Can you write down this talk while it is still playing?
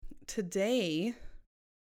today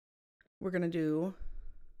we're going to do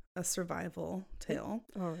a survival tale.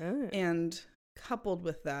 All right. And coupled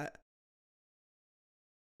with that,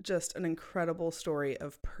 just an incredible story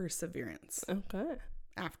of perseverance. Okay.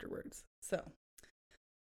 Afterwards. So,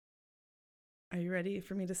 are you ready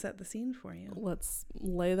for me to set the scene for you? Let's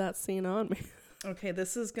lay that scene on me. Okay,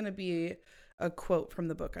 this is going to be a quote from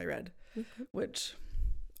the book I read, which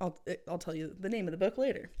I'll tell you the name of the book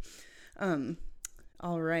later.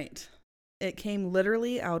 All right. It came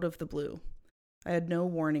literally out of the blue. I had no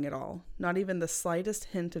warning at all, not even the slightest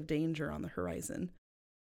hint of danger on the horizon.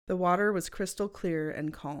 The water was crystal clear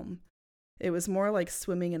and calm. It was more like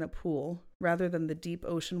swimming in a pool rather than the deep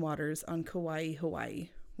ocean waters on Kauai, Hawaii,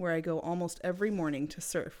 where I go almost every morning to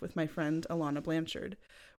surf with my friend Alana Blanchard,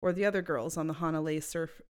 or the other girls on the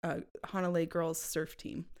Hanalei girls surf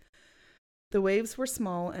team. The waves were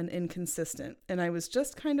small and inconsistent, and I was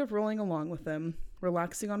just kind of rolling along with them,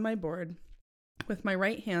 relaxing on my board, with my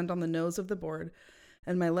right hand on the nose of the board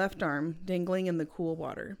and my left arm dangling in the cool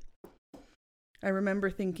water. I remember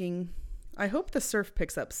thinking, I hope the surf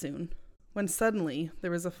picks up soon, when suddenly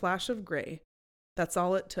there was a flash of gray. That's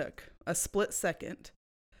all it took, a split second.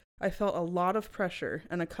 I felt a lot of pressure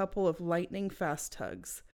and a couple of lightning-fast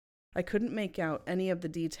tugs. I couldn't make out any of the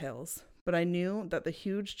details, but I knew that the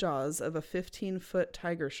huge jaws of a 15-foot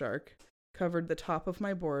tiger shark covered the top of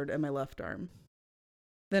my board and my left arm.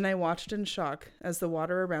 Then I watched in shock as the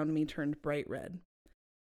water around me turned bright red.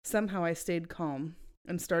 Somehow I stayed calm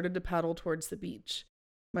and started to paddle towards the beach.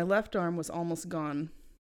 My left arm was gone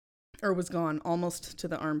almost to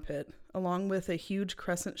the armpit, along with a huge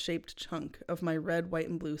crescent-shaped chunk of my red, white,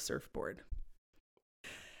 and blue surfboard.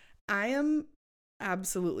 I am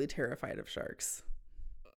absolutely terrified of sharks.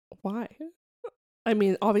 Why? I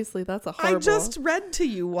mean, obviously that's a horrible... I just read to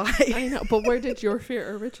you why. I know, but where did your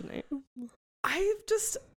fear originate?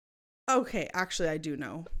 Okay, actually I do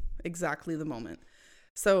know exactly the moment.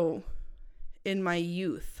 So, in my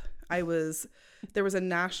youth, there was a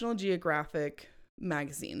National Geographic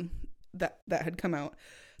magazine that had come out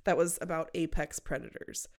that was about apex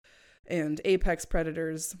predators. And apex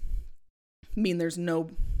predators mean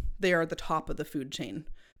they are at the top of the food chain.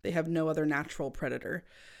 They have no other natural predator.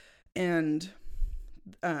 And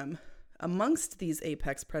amongst these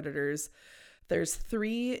apex predators, there's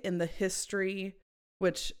 3 in the history,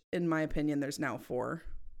 which in my opinion, there's now 4,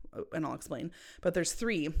 and I'll explain. But there's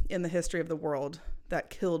 3 in the history of the world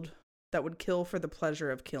that would kill for the pleasure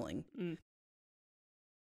of killing.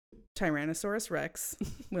 Tyrannosaurus Rex.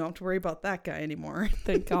 We don't have to worry about that guy anymore.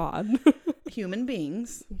 Thank God. Human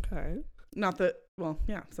beings. Okay. Not that, well,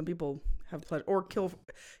 yeah, some people have pleasure or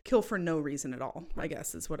kill for no reason at all, I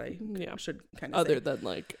guess is what I should kind of say. Other than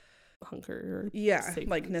like hunger or safety.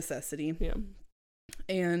 Like necessity. Yeah.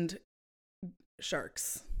 And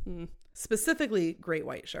sharks. Specifically great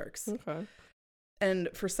white sharks. Okay. And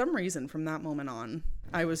for some reason from that moment on,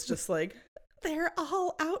 I was just like, they're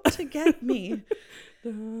all out to get me.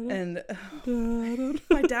 And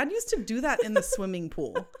my dad used to do that in the swimming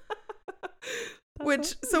pool.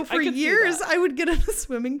 So for years I would get in a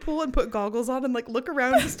swimming pool and put goggles on and like look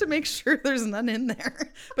around just to make sure there's none in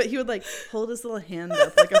there. But he would like hold his little hand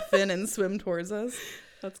up like a fin and swim towards us.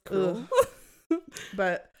 That's cool.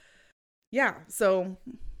 But yeah, so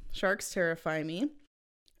sharks terrify me.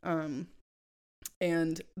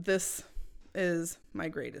 And this is my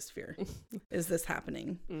greatest fear, is this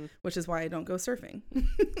happening, which is why I don't go surfing.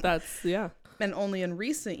 And only in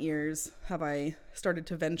recent years have I started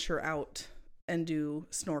to venture out and do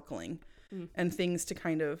snorkeling and things to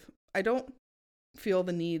kind of, I don't feel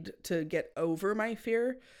the need to get over my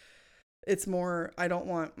fear. It's more, I don't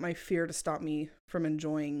want my fear to stop me from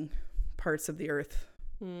enjoying parts of the earth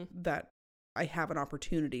that I have an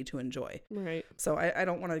opportunity to enjoy. Right. So I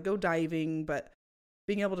don't want to go diving, but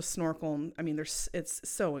being able to snorkel, I mean, it's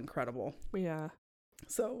so incredible. Yeah.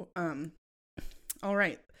 So, all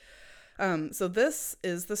right. So this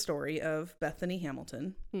is the story of Bethany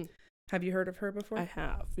Hamilton. Have you heard of her before? I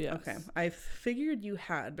have, yes. Okay. I figured you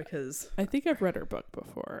had because I think I've read her book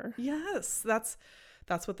before. Yes, that's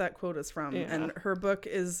what that quote is from. Yeah. And her book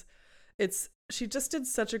she just did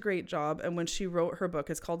such a great job. And when she wrote her book,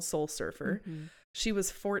 it's called Soul Surfer. She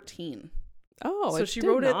was 14. Oh, so she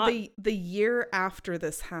wrote it the year after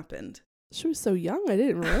this happened. She was so young. I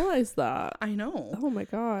didn't realize that. I know. Oh my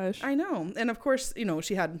gosh. I know. And of course,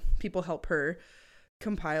 she had people help her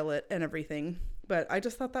compile it and everything. But I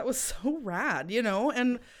just thought that was so rad,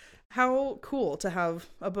 and how cool to have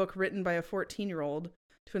a book written by a 14-year-old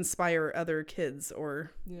to inspire other kids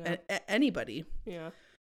or anybody. Yeah.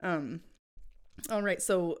 All right.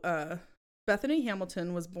 So Bethany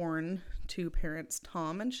Hamilton was born to parents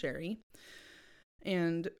Tom and Sherry.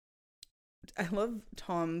 And I love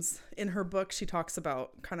Tom's, in her book, she talks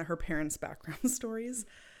about kind of her parents' background stories.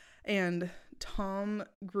 And Tom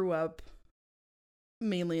grew up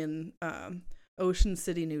mainly in Ocean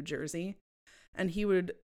City, New Jersey. And he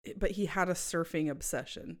had a surfing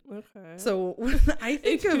obsession. Okay. So when I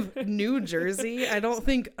think of New Jersey, I don't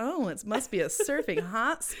think, it must be a surfing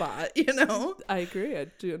hotspot, you know? I agree. I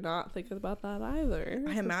do not think about that either.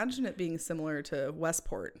 I imagine it being similar to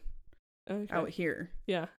Westport out here.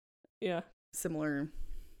 Yeah. Yeah. Similar.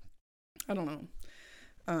 I don't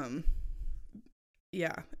know.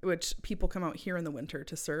 Yeah, which people come out here in the winter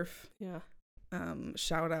to surf. Yeah.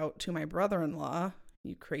 Shout out to my brother-in-law,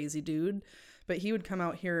 you crazy dude. But he would come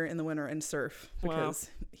out here in the winter and surf because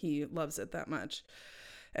he loves it that much.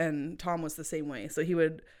 And Tom was the same way. So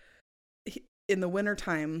in the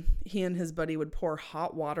wintertime, he and his buddy would pour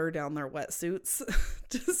hot water down their wetsuits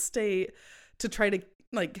to try to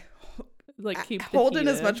keep hold in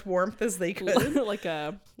as much warmth as they could. like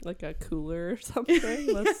a cooler or something.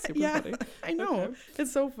 That's super funny. I know. Okay.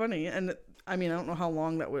 It's so funny. And I mean, I don't know how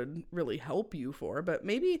long that would really help you for, but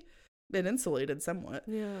maybe it insulated somewhat.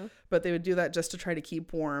 Yeah. But they would do that just to try to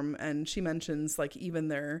keep warm. And she mentions like even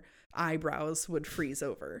their eyebrows would freeze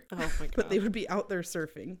over. Oh my God. But they would be out there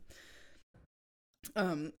surfing.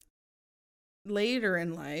 Later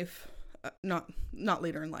in life, not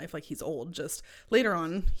later in life, like he's old, just later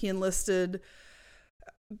on, he enlisted.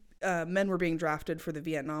 Men were being drafted for the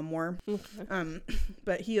Vietnam War. Okay.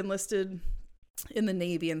 But he enlisted in the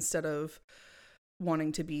Navy instead of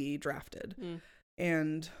wanting to be drafted.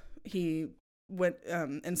 And he went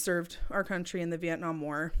and served our country in the Vietnam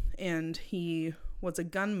War, and he was a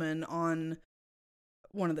gunman on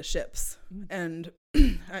one of the ships. And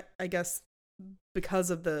I guess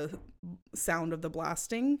because of the sound of the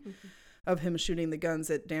blasting of him shooting the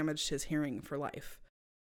guns, it damaged his hearing for life,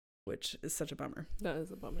 which is such a bummer. That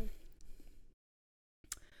is a bummer.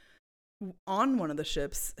 On one of the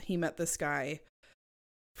ships, he met this guy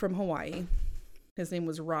from Hawaii. His name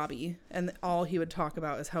was Robbie, and all he would talk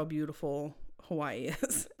about is how beautiful Hawaii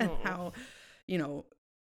is and how,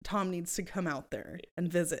 Tom needs to come out there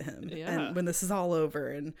and visit him and when this is all over.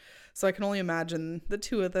 And so I can only imagine the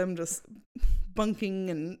two of them just bunking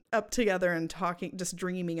and up together and talking, just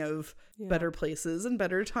dreaming of better places and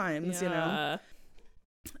better times,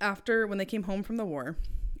 After, when they came home from the war,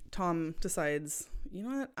 Tom decides, you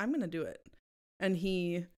know what, I'm going to do it. And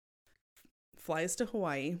he flies to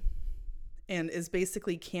Hawaii and is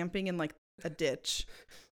basically camping in like a ditch,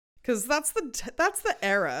 because that's the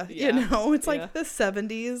era, it's like the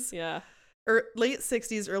 70s, or late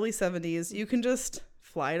 60s, early 70s. You can just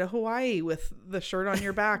fly to Hawaii with the shirt on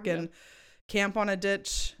your back and camp on a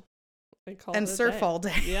ditch and surf all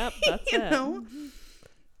day. Yep, that's it.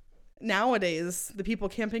 Nowadays, the people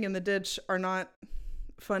camping in the ditch are not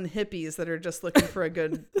fun hippies that are just looking for a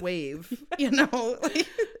good wave. It's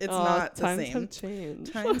not the same.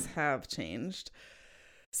 Times have changed.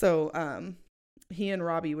 So he and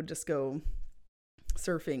Robbie would just go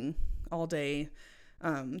surfing all day.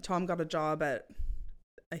 Tom got a job at,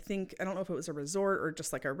 I don't know if it was a resort or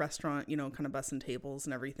just like a restaurant, kind of bussing tables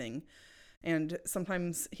and everything. And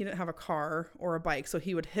sometimes he didn't have a car or a bike, so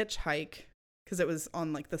he would hitchhike, because it was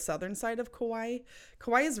on like the southern side of Kauai.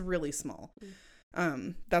 Kauai is really small.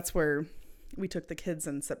 That's where we took the kids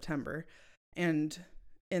in September, and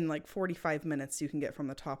in like 45 minutes you can get from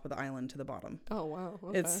the top of the island to the bottom. Oh wow.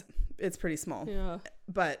 Okay. It's pretty small. Yeah.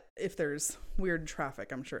 But if there's weird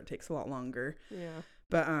traffic, I'm sure it takes a lot longer. Yeah.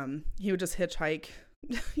 But he would just hitchhike,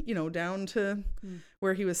 down to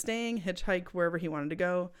where he was staying, hitchhike wherever he wanted to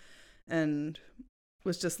go, and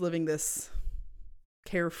was just living this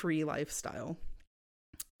carefree lifestyle.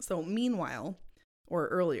 So meanwhile, or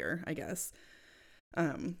earlier, I guess,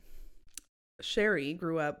 Sherry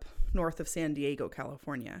grew up north of San Diego,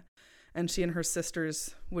 California, and she and her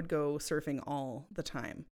sisters would go surfing all the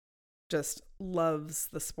time. Just loves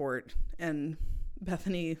the sport. And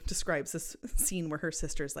Bethany describes this scene where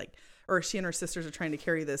she and her sisters are trying to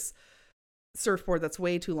carry this surfboard that's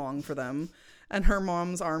way too long for them, and her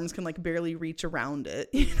mom's arms can like barely reach around it.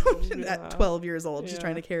 At 12 years old, she's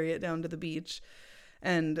trying to carry it down to the beach.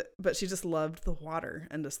 But she just loved the water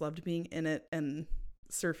and just loved being in it, and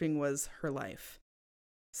surfing was her life.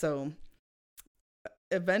 So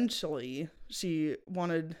eventually she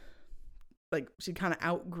kind of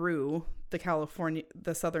outgrew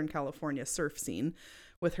the Southern California surf scene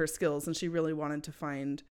with her skills, and she really wanted to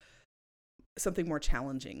find something more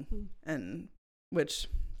challenging, and which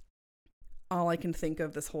all I can think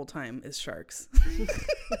of this whole time is sharks.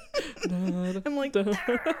 I'm like,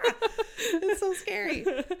 it's so scary.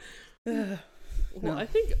 Well, No. I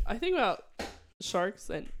think about sharks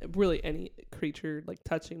and really any creature like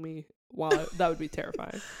touching me that would be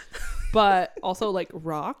terrifying. But also like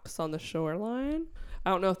rocks on the shoreline. I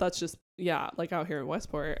don't know if that's just like out here in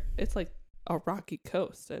Westport, it's like a rocky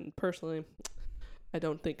coast, and personally I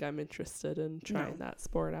don't think I'm interested in trying that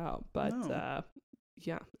sport out. But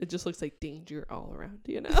it just looks like danger all around,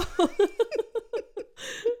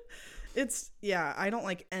 I don't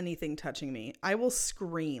like anything touching me. I will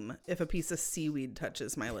scream if a piece of seaweed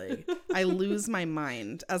touches my leg. I lose my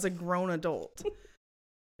mind as a grown adult.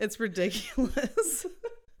 It's ridiculous.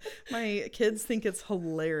 My kids think it's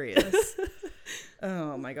hilarious.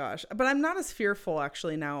 Oh my gosh. But I'm not as fearful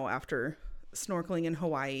actually now after snorkeling in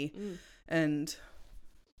Hawaii. And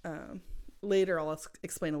later I'll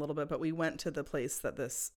explain a little bit, but we went to the place that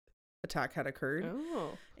this attack had occurred,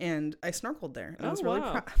 and I snorkeled there, and I was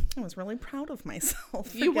really proud of myself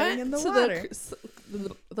for getting in the water.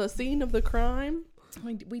 The scene of the crime.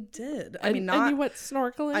 We did. And you went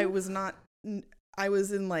snorkeling. I was not. I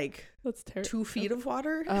was in like that's 2 feet of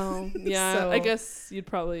water. Oh yeah, so, I guess you'd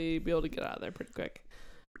probably be able to get out of there pretty quick.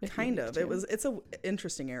 Kind of. It's a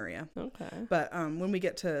interesting area. Okay. But when we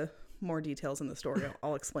get to more details in the story,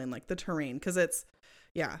 I'll explain like the terrain, because it's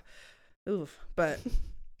but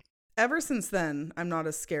ever since then I'm not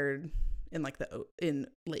as scared in like in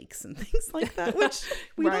lakes and things like that, which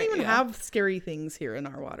we don't even have scary things here in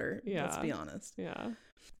our water. Let's be honest.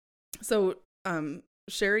 So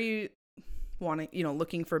Sherry,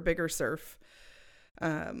 looking for bigger surf,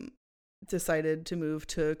 decided to move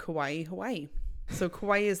to Kauai, Hawaii. So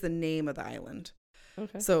Kauai is the name of the island.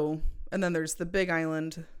 Okay. So, and then there's the big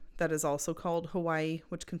island that is also called Hawaii,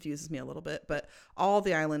 which confuses me a little bit, but all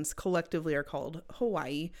the islands collectively are called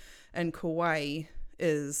Hawaii, and Kauai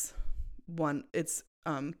is it's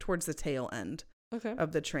towards the tail end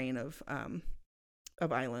of the train of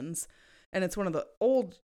islands. And it's one of the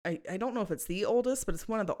I don't know if it's the oldest, but it's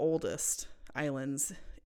one of the oldest islands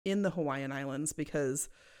in the Hawaiian Islands, because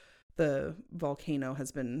the volcano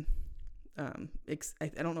has been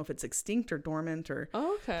I don't know if it's extinct or dormant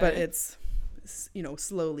but it's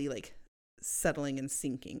slowly like settling and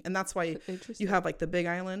sinking, and that's why you have like the big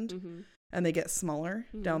island and they get smaller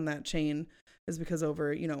down that chain, is because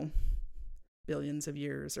over billions of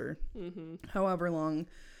years or however long,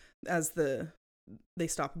 as they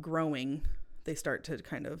stop growing, they start to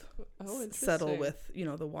kind of settle with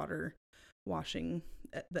the water washing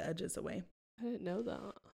the edges away. I didn't know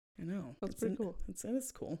that. I know, that's pretty cool.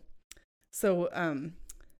 It's cool. So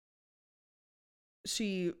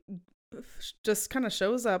she just kind of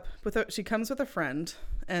shows up she comes with a friend,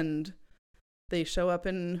 and they show up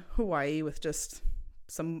in Hawaii with just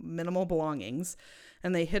some minimal belongings,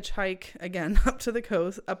 and they hitchhike again up the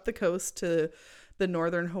coast to the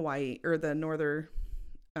northern Hawaii, or the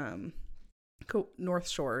north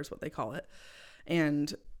shore is what they call it.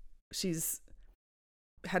 And she's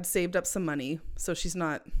had saved up some money, so she's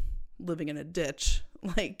not living in a ditch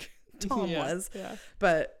like Tom was.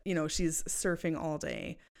 But she's surfing all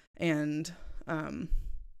day and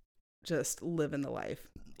just living the life.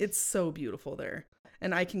 It's so beautiful there,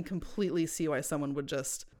 and I can completely see why someone would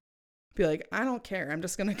just be like, I don't care, I'm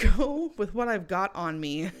just gonna go with what I've got on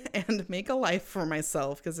me and make a life for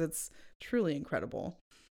myself, because it's truly incredible.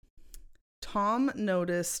 Tom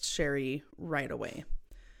noticed Sherry right away.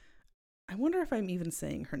 I wonder if I'm even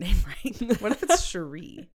saying her name right. What if it's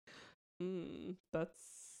Cherie? That's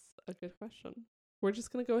a good question. We're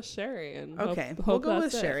just going to go with Sherry. And we'll go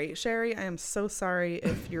with Sherry. Sherry, I am so sorry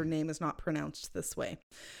if your name is not pronounced this way.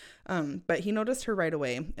 But he noticed her right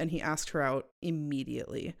away, and he asked her out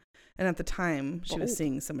immediately. And at the time, she was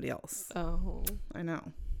seeing somebody else. Oh. I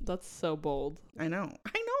know. That's so bold. I know.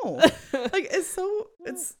 Like,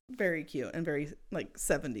 it's very cute and very like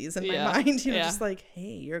 70s in my mind. Just like,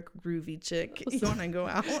 hey, you're a groovy chick. You want to go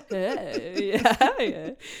out?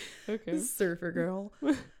 Yeah. Okay. Surfer girl.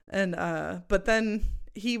 And but then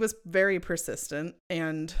he was very persistent,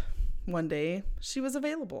 and one day she was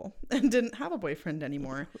available and didn't have a boyfriend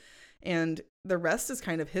anymore. And the rest is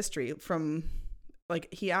kind of history. From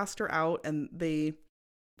like, he asked her out and they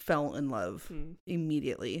fell in love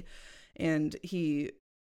immediately, and he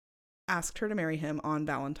asked her to marry him on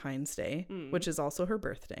Valentine's Day, which is also her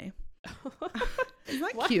birthday. Isn't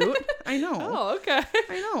that cute? I know. Oh, okay.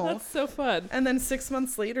 I know. That's so fun. And then 6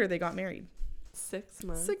 months later, they got married. 6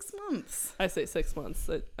 months? 6 months. I say 6 months.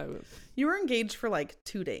 You were engaged for like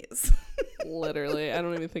 2 days. Literally. I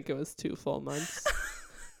don't even think it was 2 full months,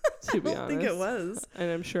 to be honest. I don't think it was.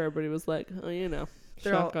 And I'm sure everybody was like, oh,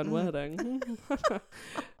 They're all, shotgun wedding.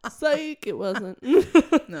 Psych, it wasn't.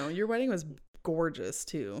 No, your wedding was gorgeous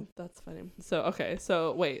too. That's funny. So, okay.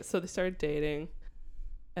 So, wait. So, they started dating.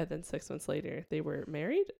 And then 6 months later, they were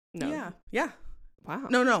married? No. Yeah. Wow.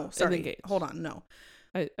 No. Sorry. Engaged. Hold on. No.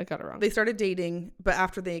 I got it wrong. They started dating, but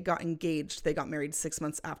after they got engaged, they got married 6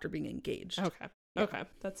 months after being engaged. Okay. Yeah. Okay.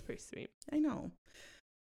 That's pretty sweet. I know.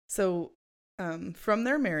 So, from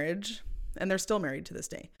their marriage, and they're still married to this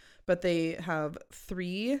day, but they have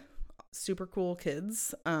 3 super cool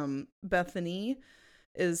kids. Bethany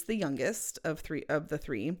is the youngest of the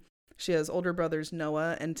three. She has older brothers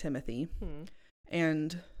Noah and Timothy.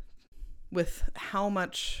 And with how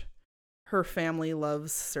much her family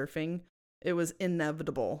loves surfing, it was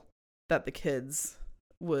inevitable that the kids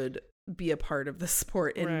would be a part of the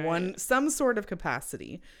sport in some sort of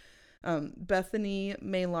capacity. Bethany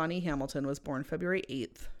Maylani Hamilton was born February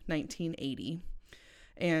 8th, 1980.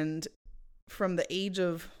 And from the age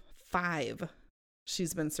of 5,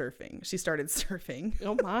 she's been surfing. She started surfing.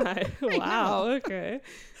 Oh my. Wow. Okay.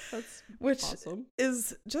 That's awesome.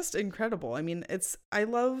 Is just incredible. I mean, I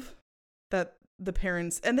love that the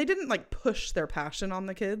parents, and they didn't like push their passion on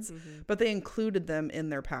the kids, but they included them in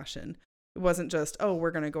their passion. It wasn't just, oh,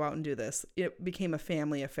 we're going to go out and do this. It became a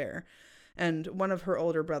family affair. And one of her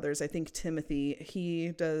older brothers, I think Timothy,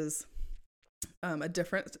 he does a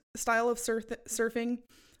different style of surfing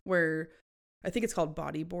where I think it's called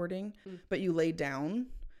bodyboarding, but you lay down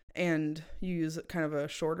and you use kind of a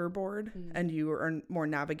shorter board and you are more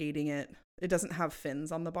navigating it. It doesn't have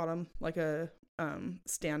fins on the bottom like a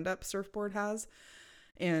stand-up surfboard has,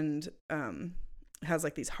 and has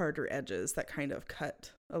like these harder edges that kind of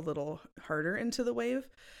cut a little harder into the wave.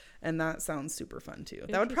 And that sounds super fun too.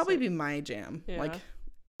 That would probably be my jam. Yeah. Like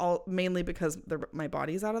mainly because my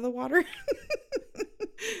body's out of the water.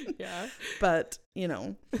 Yeah. But,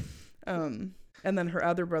 and then her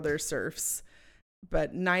other brother surfs,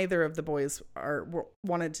 but neither of the boys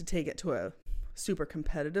wanted to take it to a super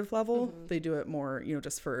competitive level. They do it more,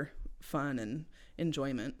 just for fun and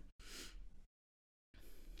enjoyment.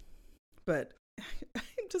 But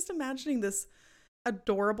I'm just imagining this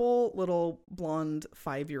adorable little blonde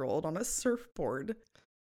 5-year-old on a surfboard.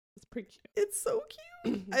 It's pretty cute. It's so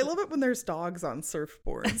cute. I love it when there's dogs on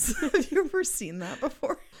surfboards. Have you ever seen that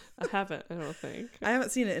before? I haven't, I don't think. I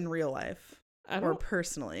haven't seen it in real life or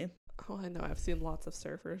personally. Oh, I know. I've seen lots of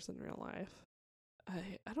surfers in real life.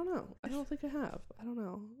 I don't know. I don't think I have. I don't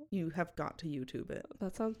know. You have got to YouTube it.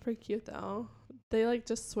 That sounds pretty cute though. They like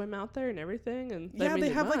just swim out there and everything, and yeah, they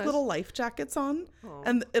have like little life jackets on,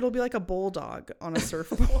 and it'll be like a bulldog on a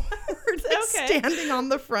surfboard, standing on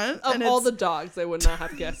the front. Of all the dogs, I would not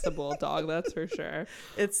have guessed a bulldog. That's for sure.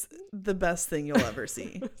 It's the best thing you'll ever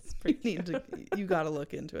see. You got to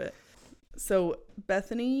look into it. So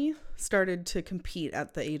Bethany started to compete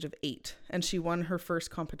at the age of 8, and she won her first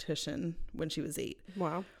competition when she was 8.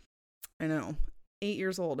 Wow. I know. 8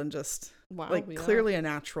 years old and just clearly a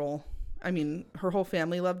natural. I mean, her whole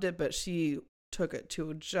family loved it, but she took it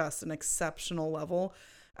to just an exceptional level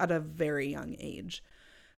at a very young age.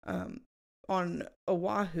 On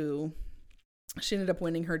Oahu, she ended up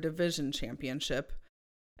winning her division championship,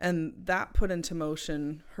 and that put into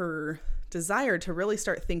motion her desire to really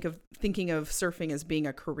start thinking of surfing as being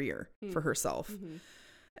a career for herself.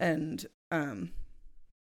 And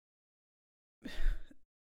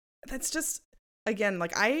that's just, again,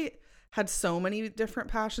 like I had so many different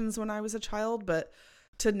passions when I was a child, but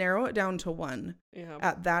to narrow it down to one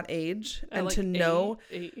at that age and like to know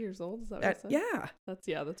 8 years old, is that what you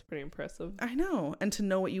said? That's pretty impressive. I know. And to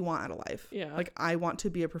know what you want out of life. Yeah. Like I want to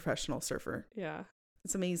be a professional surfer. Yeah.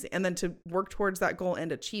 It's amazing. And then to work towards that goal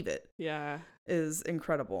and achieve it. Yeah. Is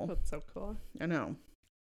incredible. That's so cool. I know.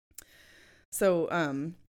 So,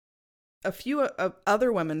 a few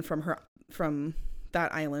other women from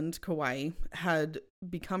that island, Kauai, had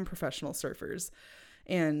become professional surfers,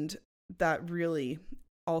 and that really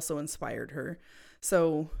also inspired her.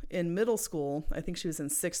 So in middle school, I think she was in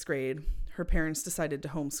 6th grade, her parents decided to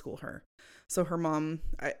homeschool her. So her mom,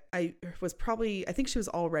 I think she was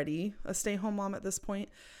already a stay-home mom at this point,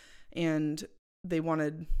 and they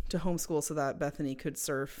wanted to homeschool so that Bethany could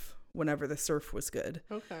surf whenever the surf was good.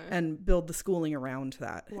 Okay. And build the schooling around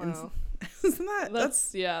that. Wow. Isn't that?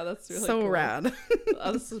 That's really so cool. Rad.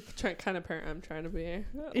 This is the kind of parent I'm trying to be.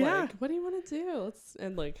 Yeah. Like, what do you want to do?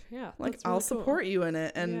 Like, I'll support you in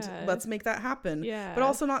it, and let's make that happen. Yeah. But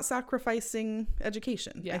also not sacrificing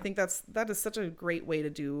education. Yeah. I think that is such a great way to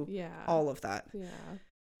do all of that. Yeah.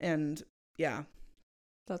 And yeah.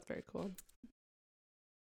 That's very cool.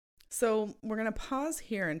 So we're going to pause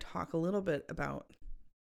here and talk a little bit about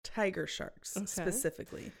tiger sharks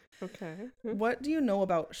specifically. Okay. What do you know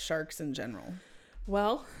about sharks in general?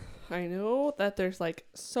 Well, I know that there's like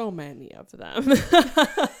so many of them.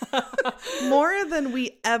 More than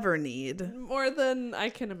we ever need. More than I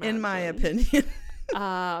can imagine. In my opinion.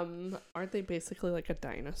 Aren't they basically like a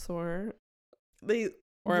dinosaur? They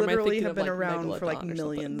or literally have been like around for like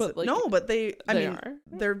millions. But like, no, but they are.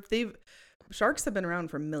 Sharks have been around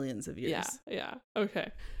for millions of years. Yeah.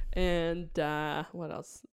 Okay. And what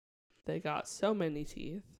else? They got so many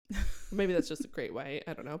teeth. Maybe that's just a great white.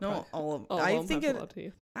 I don't know. No, all of I think it.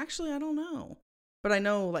 Teeth. Actually, I don't know, but I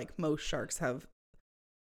know like most sharks have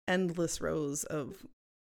endless rows of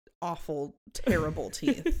awful, terrible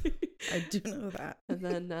teeth. I do know that. And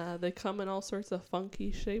then they come in all sorts of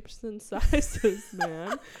funky shapes and sizes,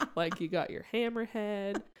 man. Like you got your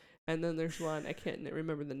hammerhead, and then there's one I can't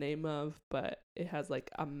remember the name of, but it has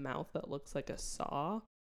like a mouth that looks like a saw.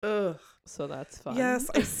 Ugh. So that's fun. Yes,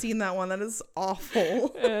 I've seen that one. That is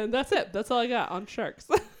awful. And that's it. That's all I got on sharks.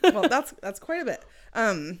 Well, that's quite a bit.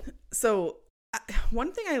 So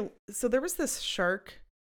one thing so there was this shark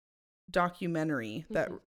documentary that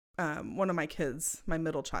one of my kids, my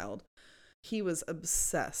middle child, he was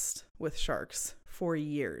obsessed with sharks for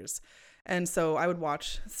years. And so I would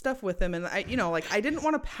watch stuff with him, and I didn't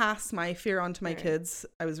want to pass my fear on to my kids.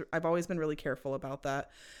 I've always been really careful about that.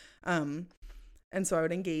 And so I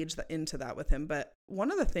would engage into that with him. But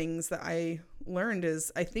one of the things that I learned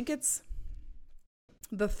is I think it's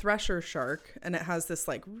the thresher shark, and it has this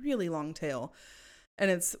like really long tail,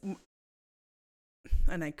 and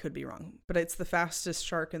I could be wrong, but it's the fastest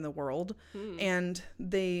shark in the world. And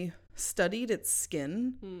they studied its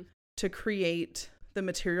skin to create the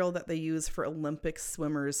material that they use for Olympic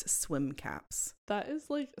swimmers' swim caps. That is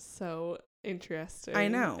like so interesting. I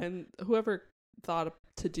know. And whoever thought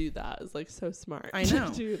to do that is like so smart. I know.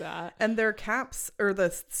 To do that. And their caps, or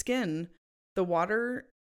the skin, the water,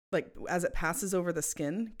 like as it passes over the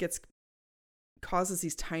skin, causes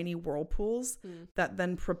these tiny whirlpools that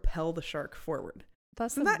then propel the shark forward.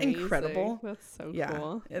 Isn't that incredible? That's so yeah.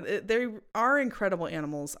 cool. They are incredible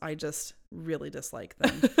animals. I just really dislike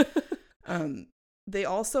them. They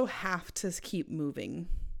also have to keep moving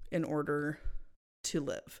in order to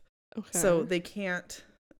live. Okay. So they can't,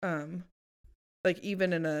 like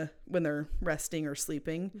even when they're resting or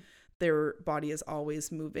sleeping, their body is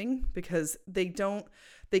always moving because they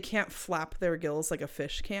can't flap their gills like a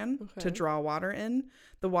fish can to draw water in.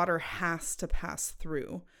 The water has to pass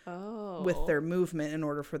through with their movement in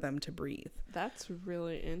order for them to breathe. That's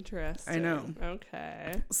really interesting. I know.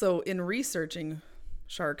 Okay. So in researching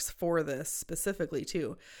sharks for this specifically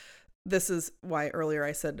too, this is why earlier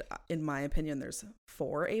I said, in my opinion, there's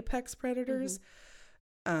 4 apex predators.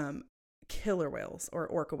 Killer whales or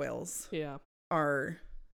orca whales are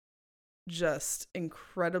just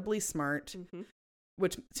incredibly smart,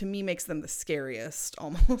 which to me makes them the scariest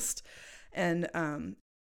almost. And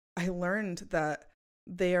I learned that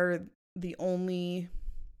they are the only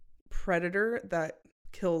predator that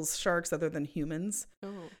kills sharks other than humans.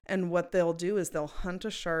 And what they'll do is they'll hunt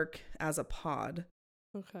a shark as a pod.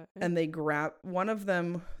 And they grab one of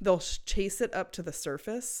them, they'll chase it up to the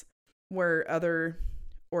surface where other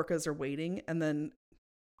orcas are waiting, and then,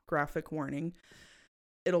 graphic warning,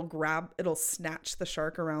 it'll snatch the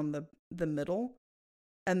shark around the middle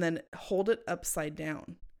and then hold it upside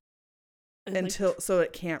down so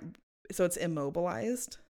it's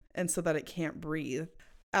immobilized, and so that it can't breathe.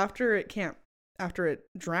 After it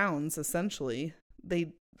drowns, essentially,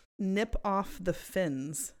 they nip off the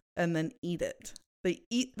fins and then eat it. They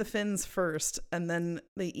eat the fins first, and then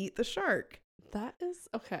they eat the shark. That is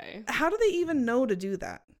okay. How do they even know to do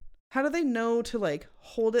that? How do they know to like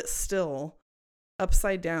hold it still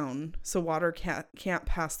upside down so water can't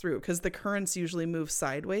pass through? Because the currents usually move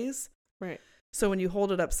sideways. Right. So when you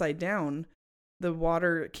hold it upside down, the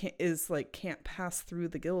water can't pass through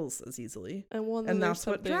the gills as easily. And that's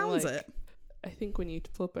what drowns it. I think when you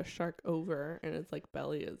flip a shark over and its like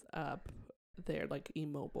belly is up, they're like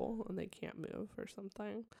immobile and they can't move or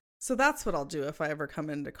something. So that's what I'll do if I ever come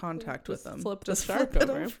into contact with them. Flip the shark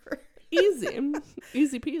over. Easy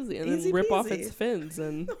peasy, and then rip off its fins,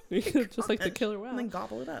 and just like the killer whale, and then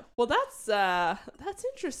gobble it up. Well, that's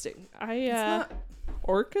interesting.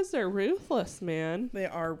 Orcas are ruthless, man. They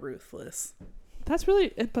are ruthless. That's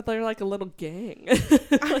really, but they're like a little gang.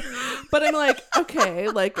 But I'm like, okay,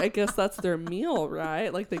 like I guess that's their meal,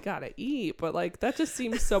 right? Like they gotta eat, but like that just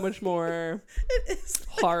seems so much more It is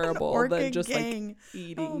like horrible than just gang. like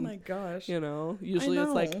eating. Oh my gosh. You know, usually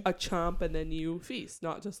it's like know. a chomp and then you feast,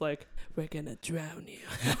 not just like we're gonna drown you.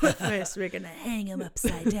 First, we're gonna hang him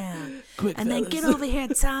upside down, Quick, and then get over here,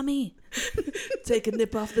 Tommy. take a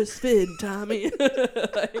nip off this fin, Tommy.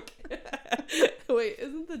 Like, wait,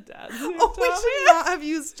 isn't the dad's name Oh, we Tommy? should not have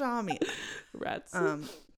used Tommy. Rats.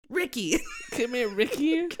 Ricky, Come here,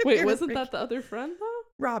 Ricky. Wait, here, wasn't Ricky. that the other friend though?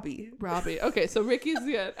 Robbie. Robbie. Okay, so Ricky's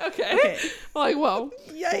good. Okay. Okay. Like, well,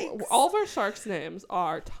 Yikes. all of our sharks' names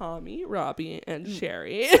are Tommy, Robbie, and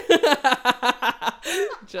Sherry.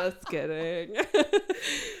 Just kidding.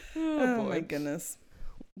 Oh boy. my goodness.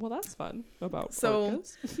 Well, that's fun about So-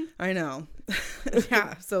 orcas. I know.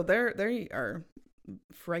 Yeah. So they are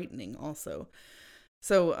frightening also.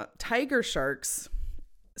 So tiger sharks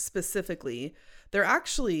specifically, they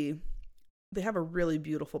have a really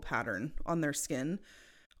beautiful pattern on their skin.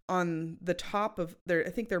 On the top of I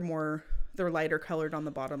think they're lighter colored on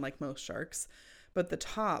the bottom like most sharks, but the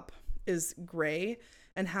top is gray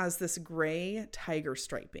and has this gray tiger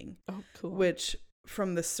striping, Oh, cool. which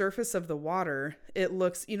from the surface of the water, it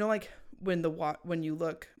looks, like when when you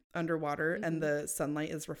look underwater and the sunlight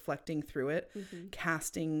is reflecting through it,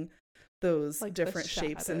 casting those Like the different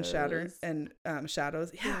shapes and shadows.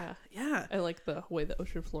 Yeah. Yeah. I like the way the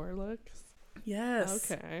ocean floor looks.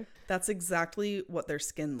 Yes. Okay. That's exactly what their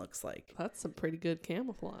skin looks like. That's some pretty good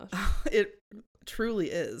camouflage. It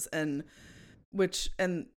truly is. And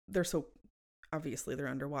they're so, obviously they're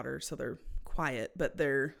underwater, so they're quiet, but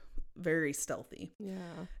they're very stealthy.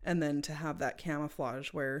 Yeah. And then to have that camouflage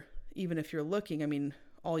where even if you're looking, I mean,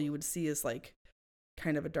 all you would see is like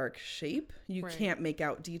kind of a dark shape. You Right. can't make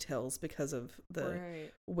out details because of the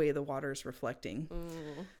Right. way the water's reflecting.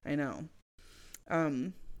 Mm. I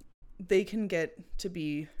know. They can get to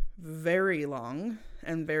be very long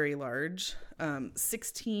and very large.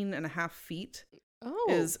 16 and a half feet Oh.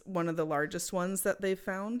 is one of the largest ones that they've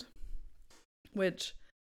found, which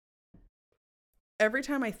every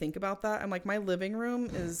time I think about that, I'm like, my living room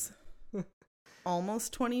is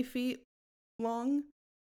almost 20 feet long.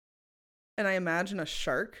 And I imagine a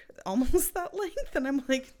shark almost that length. And I'm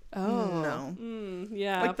like, Oh. no.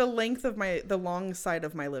 Yeah. Like the length of the long side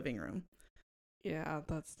of my living room. Yeah,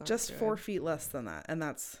 that's not Just good. 4 feet less than that. And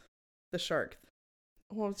that's the shark.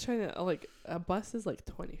 Well, I'm trying to, like, a bus is like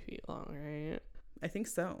 20 feet long, right? I think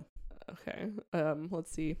so. Okay.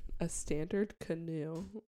 Let's see. A standard canoe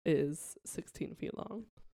is 16 feet long.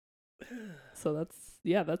 So that's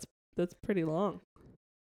pretty long.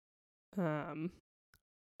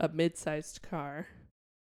 A mid-sized car.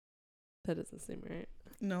 That doesn't seem right.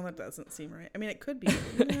 No, that doesn't seem right. I mean, it could be.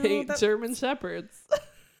 No, 8 German Shepherds.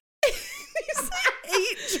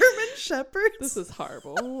 8 German Shepherds? This is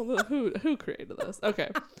horrible. Who created this? Okay.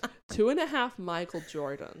 2.5 Michael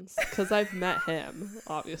Jordans. Because I've met him,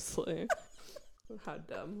 obviously. How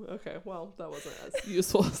dumb. Okay, well, that wasn't as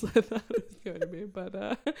useful as I thought it was going to be, but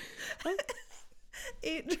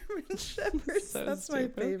 8 German Shepherds. So That's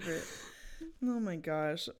stupid. my favorite. Oh my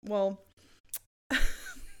gosh. Well,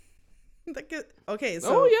 okay,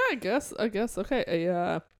 so oh yeah, I guess. Okay,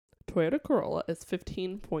 a Toyota Corolla is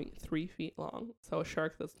 15.3 feet long. So a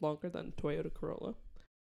shark that's longer than Toyota Corolla.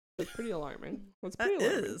 That's pretty alarming. That's that pretty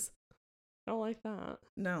alarming. is. I don't like that.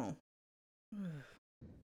 No.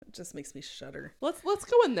 It just makes me shudder. Let's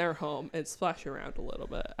go in their home and splash around a little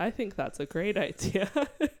bit. I think that's a great idea.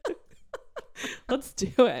 Let's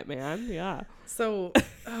do it, man. Yeah. So,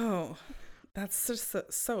 that's just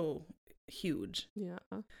so huge. Yeah.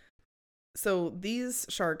 So these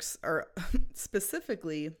sharks are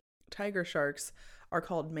specifically tiger sharks are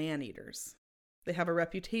called man-eaters. They have a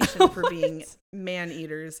reputation for being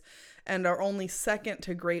man-eaters and are only second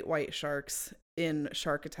to great white sharks in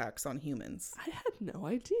shark attacks on humans. I had no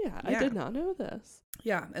idea. Yeah. I did not know this.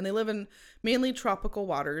 Yeah, and they live in mainly tropical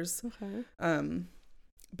waters. Okay.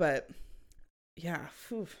 But yeah,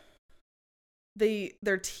 phew.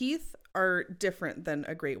 Their teeth are different than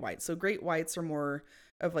a great white. So great whites are more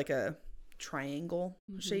of like a triangle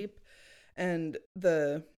shape, and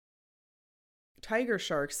the tiger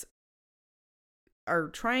sharks are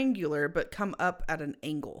triangular but come up at an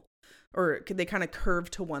angle, or they kind of curve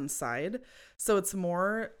to one side, so it's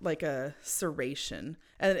more like a serration,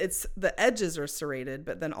 and it's the edges are serrated,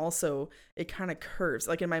 but then also it kind of curves.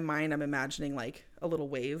 Like in my mind, I'm imagining like a little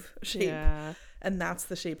wave shape. Yeah. And that's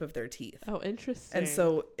the shape of their teeth. Oh, interesting. And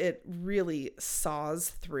so it really saws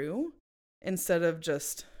through instead of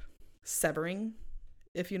just severing,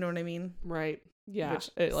 if you know what I mean. Right. Yeah. Which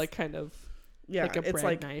it like kind of Yeah, like a it's bread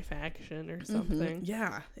like knife action or something.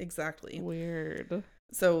 Yeah, exactly. Weird.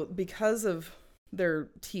 So because of their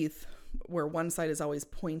teeth, where one side is always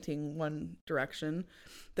pointing one direction,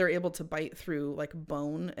 they're able to bite through like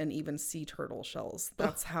bone and even sea turtle shells.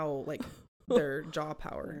 That's how like their jaw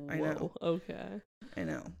power. I know. Okay. I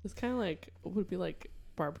know. It's kind of like, would be like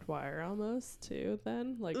barbed wire almost too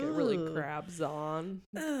then. Like it really grabs on.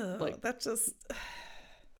 Oh, like that just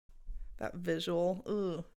that visual.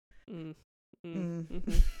 Ugh.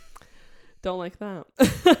 Mm-hmm. Don't like that.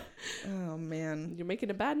 Oh man, You're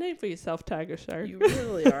making a bad name for yourself, Tiger Shark. you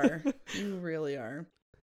really are. You really are.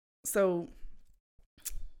 So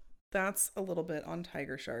that's a little bit on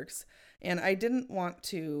tiger sharks, and I don't want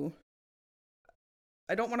to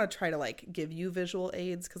try to like give you visual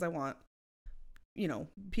aids because I want,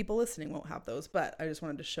 people listening won't have those, but I just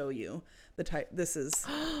wanted to show you the type. This is,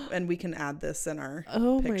 and we can add this in our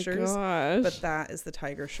pictures. My gosh. But that is the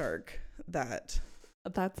tiger shark that's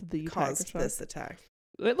the caused this attack.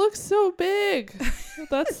 It looks so big.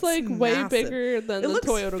 That's like way massive. Bigger than the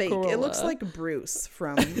Toyota fake. Corolla. It looks like Bruce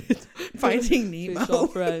from Finding Nemo. Fish all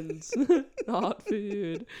friends, not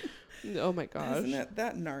food. Oh my gosh, isn't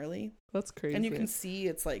that gnarly? That's crazy. And you can see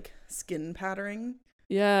it's like skin patterning.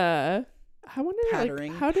 Yeah, I wonder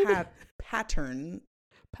patterning. Like, how do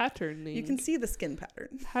patterning? You can see the skin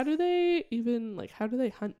pattern. How do they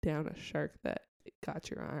hunt down a shark that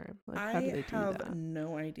got your arm? Like, how do they do have that?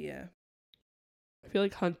 No idea. I feel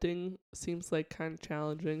like hunting seems like kind of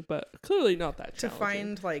challenging, but clearly not that challenging. To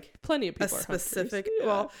find like plenty of people a specific. Yeah.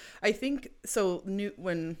 Well, I think so.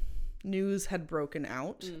 When news had broken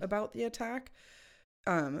out about the attack,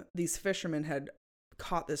 these fishermen had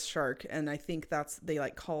caught this shark, and I think they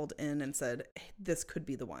like called in and said, hey, this could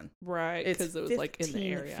be the one. Right, because it was like in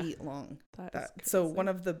the area. 15 feet long. So one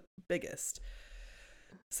of the biggest.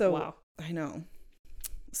 So wow. I know.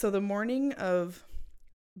 So the morning of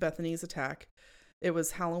Bethany's attack, it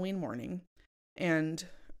was Halloween morning, and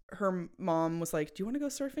her mom was like, do you want to go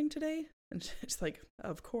surfing today? And she's like,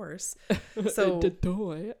 of course. So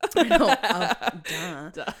I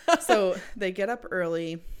know, duh. So they get up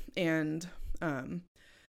early and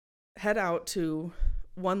head out to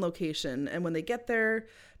one location, and when they get there,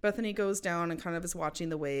 Bethany goes down and kind of is watching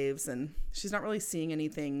the waves, and she's not really seeing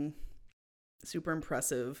anything super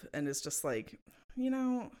impressive, and is just like,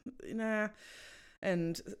 nah.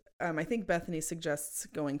 And I think Bethany suggests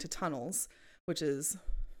going to Tunnels,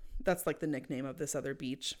 that's like the nickname of this other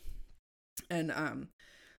beach. And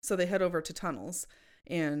so they head over to Tunnels,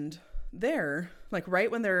 and there, like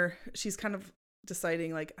right when she's kind of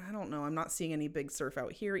deciding like, I don't know, I'm not seeing any big surf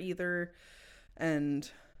out here either. And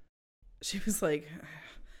she was like,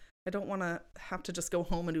 I don't want to have to just go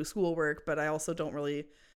home and do schoolwork, but I also don't really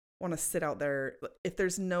want to sit out there. If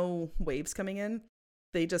there's no waves coming in,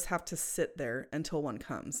 they just have to sit there until one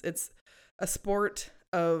comes. It's a sport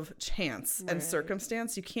of chance and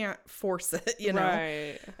circumstance. You can't force it,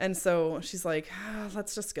 Right. And so she's like,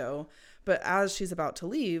 let's just go. But as she's about to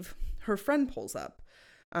leave, her friend pulls up.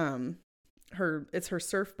 It's her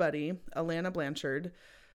surf buddy, Alana Blanchard.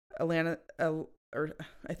 Or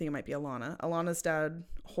I think it might be Alana. Alana's dad,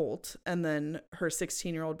 Holt, and then her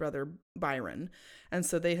 16-year-old brother, Byron. And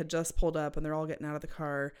so they had just pulled up, and they're all getting out of the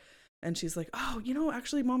car. And she's like, oh,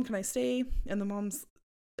 actually, Mom, can I stay? And the mom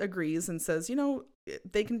agrees and says,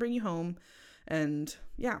 they can bring you home and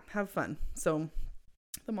yeah, have fun. So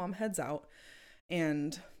the mom heads out,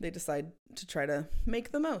 and they decide to try to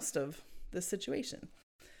make the most of this situation.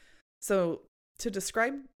 So to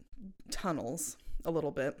describe Tunnels a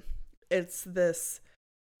little bit, it's this,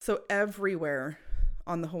 so everywhere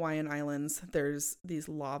on the Hawaiian Islands, there's these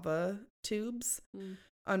lava tubes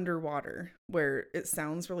underwater, where it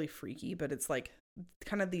sounds really freaky, but it's like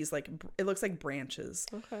kind of these like, it looks like branches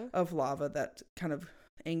of lava that kind of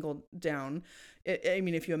angled down.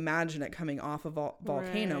 If you imagine it coming off a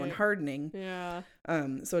volcano and hardening. Yeah.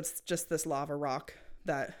 So it's just this lava rock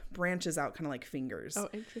that branches out kind of like fingers. Oh,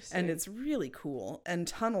 interesting. And it's really cool. And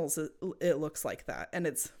Tunnels, it looks like that. And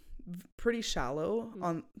it's pretty shallow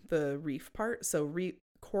on the reef part. So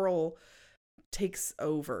coral takes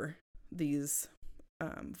over these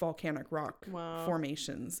volcanic rock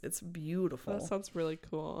formations. It's beautiful. That sounds really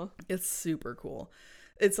cool. It's super cool.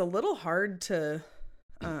 It's a little hard to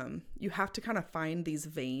you have to kind of find these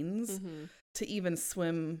veins to even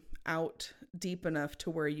swim out deep enough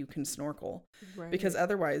to where you can snorkel, because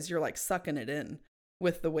otherwise you're like sucking it in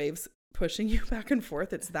with the waves pushing you back and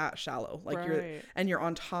forth. It's that shallow, like you're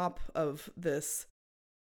on top of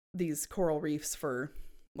these coral reefs for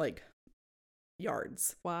like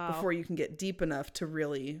yards before you can get deep enough to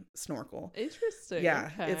really snorkel. Interesting.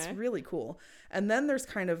 Yeah, okay. It's really cool. And then there's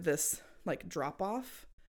kind of this like drop off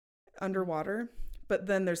underwater, but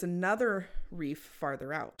then there's another reef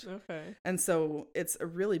farther out. Okay. And so it's a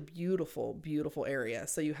really beautiful, beautiful area.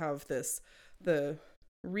 So you have the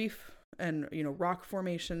reef and, you know, rock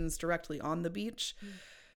formations directly on the beach,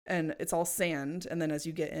 and it's all sand. And then as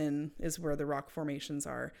you get in is where the rock formations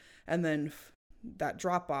are. And then that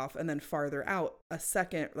drop off, and then farther out, a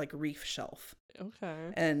second like reef shelf. Okay.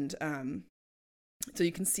 And so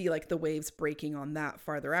you can see like the waves breaking on that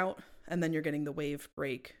farther out, and then you're getting the wave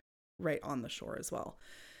break right on the shore as well.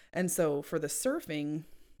 And so for the surfing,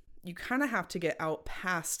 you kind of have to get out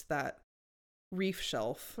past that reef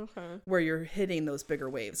shelf, where you're hitting those bigger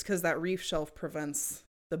waves, because that reef shelf prevents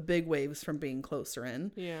the big waves from being closer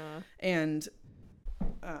in. Yeah. And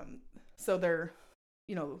so they're,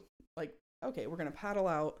 you know, like, okay, we're going to paddle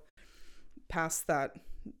out past that.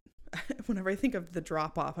 Whenever I think of the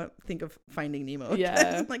drop off, I think of Finding Nemo.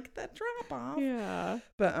 Yeah. Like that drop off. Yeah.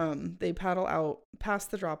 But they paddle out past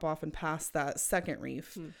the drop off and past that second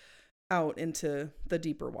reef out into the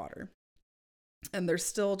deeper water. And there's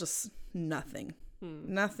still just nothing.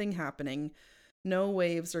 Nothing happening. No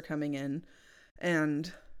waves are coming in.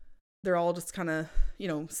 And they're all just kind of, you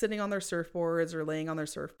know, sitting on their surfboards or laying on their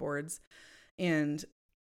surfboards. And,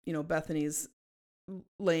 you know, Bethany's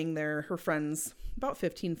laying there, her friend's about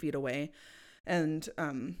 15 feet away, and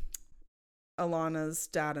Alana's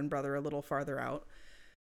dad and brother a little farther out.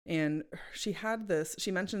 And she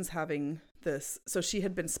mentions having this, so she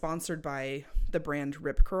had been sponsored by the brand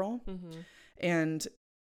Rip Curl, and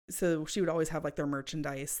so she would always have like their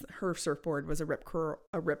merchandise. Her surfboard was a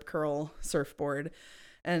Rip Curl surfboard,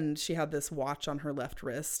 and she had this watch on her left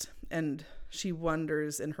wrist, and she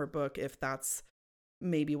wonders in her book if that's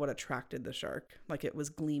maybe what attracted the shark, like it was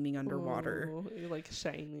gleaming underwater. Ooh, like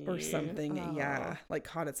shiny or something. Oh. Yeah, like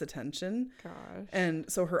caught its attention. Gosh.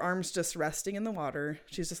 And so her arm's just resting in the water,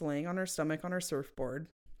 she's just laying on her stomach on her surfboard,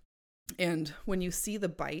 and when you see the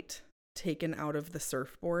bite taken out of the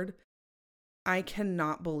surfboard, I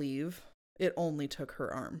cannot believe it only took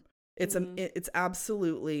her arm. It's it's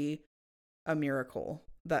absolutely a miracle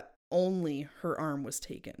that only her arm was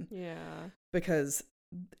taken. Yeah. Because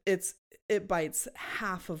it bites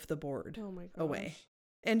half of the board away.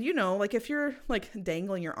 And you know, like if you're like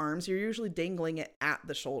dangling your arms, you're usually dangling it at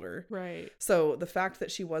the shoulder. Right. So the fact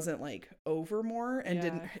that she wasn't like over more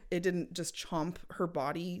and didn't just chomp her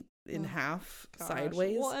body in half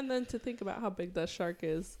sideways. Well, and then to think about how big that shark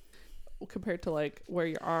is compared to like where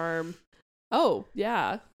your arm. Oh,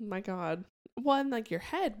 yeah. My God. One, like your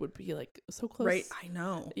head would be like so close. Right. I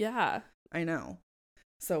know. Yeah. I know.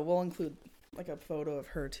 So we'll include like a photo of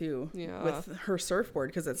her too, with her surfboard,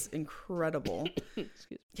 because it's incredible.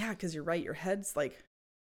 Yeah, because you're right, your head's like,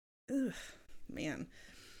 ugh, man.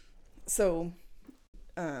 So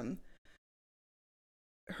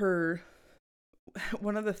her,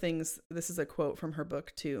 one of the things, this is a quote from her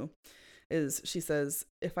book too, is she says,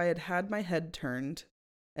 "If I had had my head turned,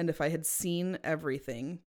 and if I had seen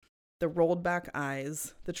everything, the rolled back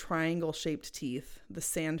eyes, the triangle shaped teeth, the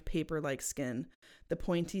sandpaper like skin, the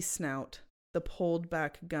pointy snout, the pulled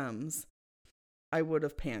back gums, I would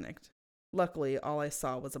have panicked. Luckily, all I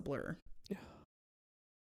saw was a blur."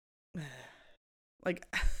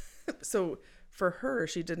 Like, so for her,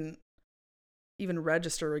 she didn't even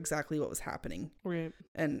register exactly what was happening. Right.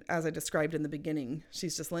 And as I described in the beginning,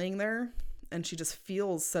 she's just laying there and she just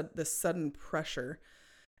feels this sudden pressure.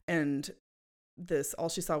 And all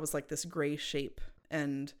she saw was like this gray shape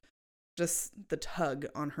and just the tug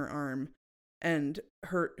on her arm. And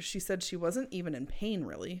she said she wasn't even in pain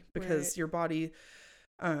really, because your body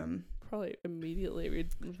probably immediately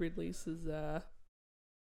releases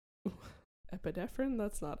epinephrine.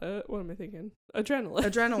 That's not it. What am I thinking?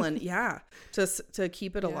 Adrenaline. Yeah, just to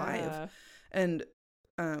keep it alive. And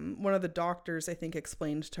one of the doctors, I think,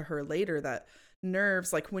 explained to her later that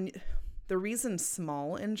nerves, like the reason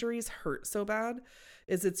small injuries hurt so bad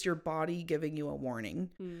is it's your body giving you a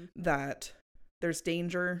warning that there's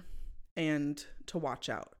danger and to watch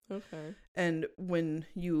out. Okay. And when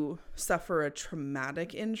you suffer a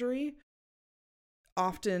traumatic injury,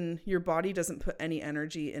 often your body doesn't put any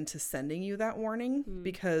energy into sending you that warning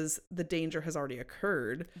because the danger has already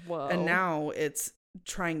occurred. Whoa. And now it's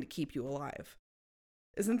trying to keep you alive.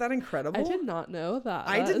 Isn't that incredible? I did not know that.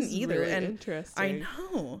 I didn't either. Really and interesting. I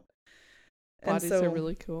know. Bodies are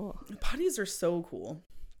really cool. Bodies are so cool.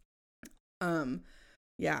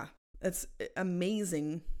 Yeah, it's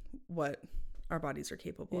amazing what our bodies are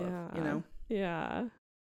capable of, you know? Yeah.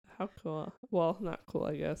 How cool. Well, not cool,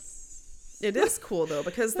 I guess. It is cool though,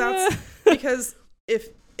 because because if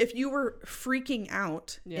if you were freaking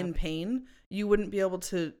out in pain, you wouldn't be able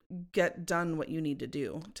to get done what you need to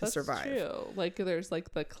do to survive. True. Like there's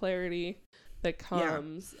like the clarity that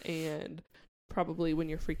comes, and probably when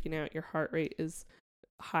you're freaking out, your heart rate is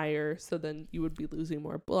higher, so then you would be losing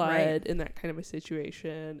more blood in that kind of a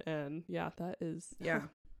situation. And that is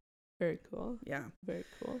very cool. Very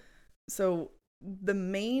cool. So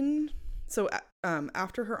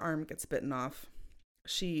after her arm gets bitten off,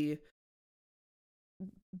 she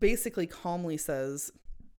basically calmly says,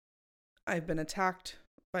 I've been attacked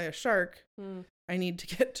by a shark. I need to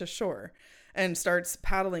get to shore, and starts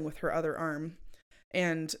paddling with her other arm.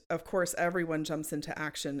 And of course, everyone jumps into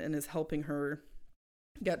action and is helping her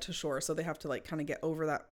get to shore. So they have to like kind of get over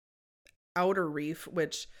that outer reef,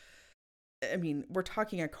 which, I mean, we're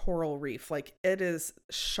talking a coral reef. Like, it is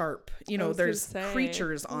sharp. You know, there's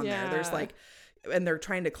creatures on there. There's like, and they're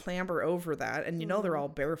trying to clamber over that. And, you know, they're all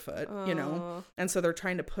barefoot, you know. And so they're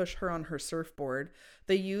trying to push her on her surfboard.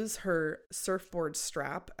 They use her surfboard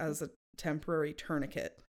strap as a temporary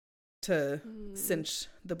tourniquet to cinch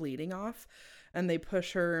the bleeding off. And they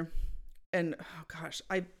push her. And, oh gosh,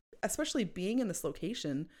 especially being in this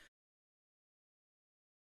location,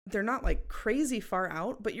 they're not like crazy far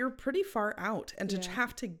out, but you're pretty far out, and to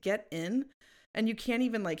have to get in, and you can't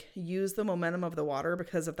even like use the momentum of the water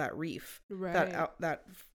because of that reef, that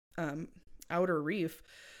outer reef.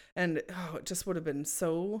 And it just would have been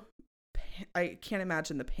so, I can't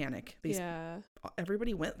imagine the panic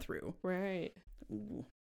everybody went through. Ooh.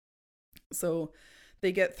 So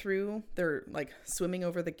they get through, they're like swimming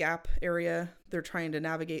over the gap area. They're trying to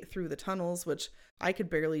navigate through the tunnels, which I could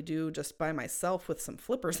barely do just by myself with some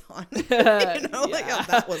flippers on. Like,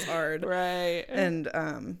 that was hard. And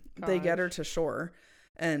they get her to shore,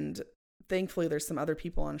 and thankfully there's some other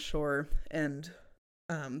people on shore, and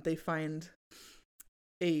they find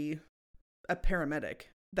a paramedic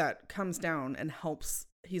that comes down and helps.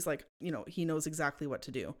 He's like, you know, he knows exactly what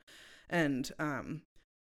to do. And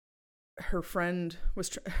her friend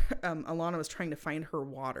was Alana was trying to find her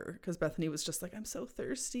water, because Bethany was just like, I'm so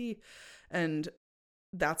thirsty. And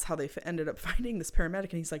that's how they ended up finding this paramedic.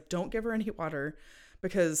 And he's like, don't give her any water,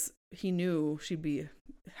 because he knew she'd be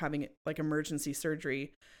having like emergency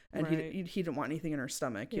surgery, and he didn't want anything in her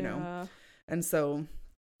stomach, you know. And so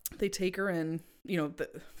they take her in, you know,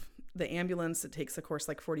 the ambulance. It takes, of course,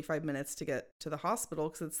 like 45 minutes to get to the hospital,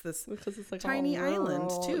 because it's this like tiny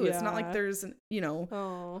island too. It's not like there's, you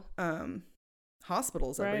know,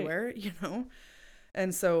 hospitals everywhere, you know.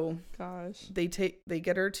 And so they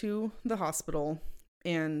get her to the hospital,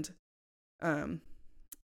 and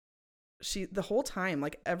she, the whole time,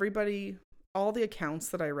 like everybody, all the accounts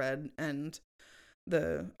that I read and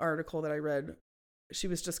the article that I read, she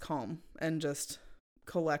was just calm and just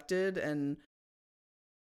collected and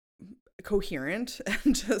coherent,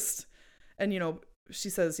 and you know, she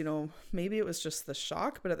says, you know, maybe it was just the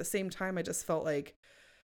shock, but at the same time I just felt like,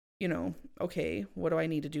 you know, okay, what do I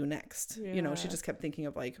need to do next? You know, she just kept thinking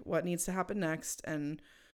of like what needs to happen next, and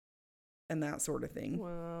that sort of thing.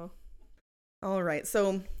 Wow. All right.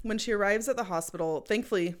 So when she arrives at the hospital,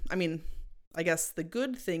 thankfully, I mean, I guess the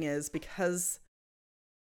good thing is, because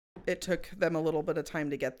it took them a little bit of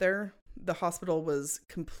time to get there, the hospital was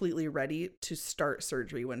completely ready to start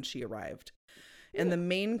surgery when she arrived. And the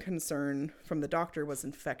main concern from the doctor was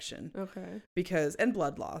infection. And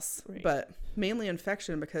blood loss, but mainly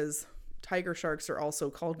infection, because tiger sharks are also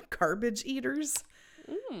called garbage eaters.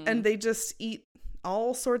 And they just eat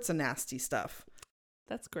all sorts of nasty stuff.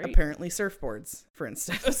 That's great. Apparently surfboards, for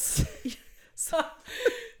instance.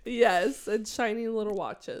 Yes, and shiny little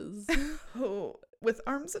watches. With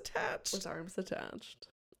arms attached.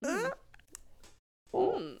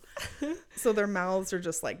 So their mouths are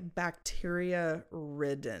just like bacteria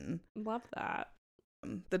ridden. Love that.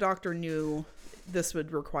 The doctor knew this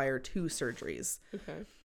would require 2 surgeries.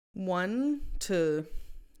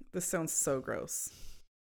 This sounds so gross.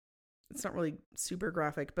 It's not really super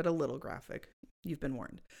graphic, but a little graphic. You've been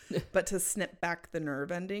warned. But to snip back the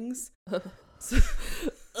nerve endings.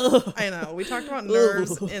 I know. We talked about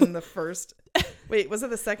nerves in the first. Wait, was it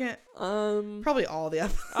the second? Probably all the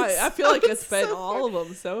episodes. I feel like it's been all of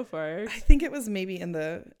them so far. I think it was maybe in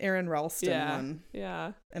the Aaron Ralston one.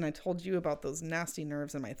 Yeah. And I told you about those nasty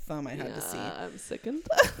nerves in my thumb I had to see. I'm sickened.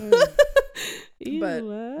 But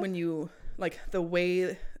when you, like, the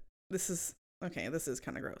way this is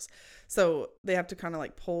kind of gross. So they have to kind of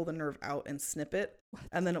like pull the nerve out and snip it,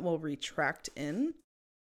 and then it will retract in.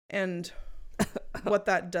 And what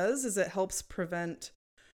that does is it helps prevent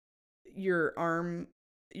your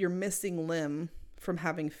missing limb from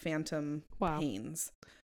having phantom pains.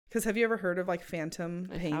 Because have you ever heard of like phantom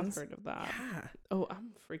I pains? have heard of that. Yeah, Oh, I'm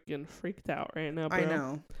freaking freaked out right now, bro. I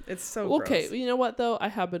know. It's so Okay, gross. you know what though? I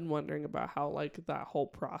have been wondering about how like that whole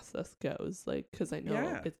process goes, like because I know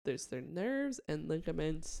Yeah. there's their nerves and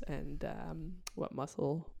ligaments and what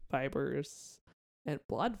muscle fibers and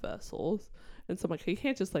blood vessels, and so I'm like, you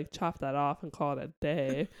can't just like chop that off and call it a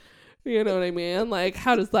day. You know what I mean? Like,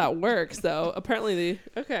 how does that work? So apparently,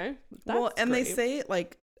 Well, that's and they great. say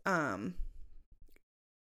like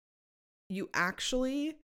you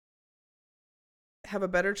actually have a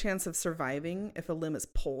better chance of surviving if a limb is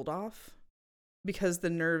pulled off, because the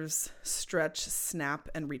nerves stretch, snap,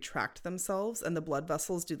 and retract themselves, and the blood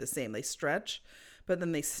vessels do the same. They stretch, but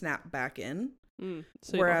then they snap back in. So you don't have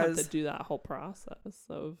to Whereas- do that whole process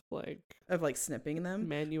of like Snipping them.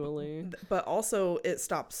 manually. But also it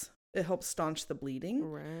helps staunch the bleeding.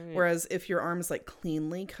 Right. Whereas if your arm is like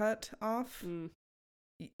cleanly cut off, Mm.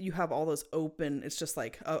 you have all those open, it's just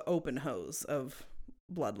like an open hose of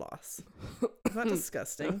blood loss. Isn't that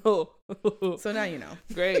disgusting? Oh. So now you know.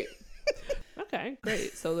 Great. Okay,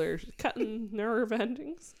 great. So they're cutting nerve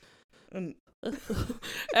endings. And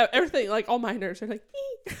Everything, like all my nerves are like,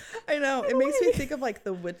 I know. It makes me think of like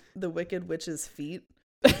the Wicked Witch's feet.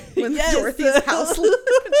 When Yes. Dorothy's house and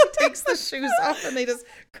she takes the shoes off and they just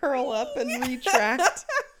curl up and retract.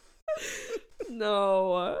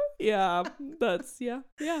 No. Yeah, that's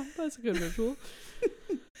that's a good visual.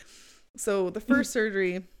 So the first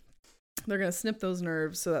surgery, they're going to snip those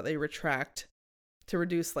nerves so that they retract to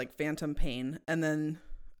reduce like phantom pain. And then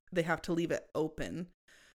they have to leave it open,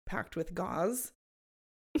 packed with gauze.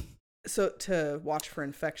 So to watch for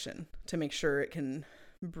infection, to make sure it can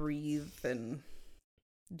breathe and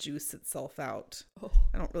juice itself out. Oh.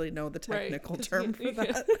 I don't really know the technical Right. term for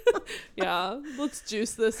that. Yeah, let's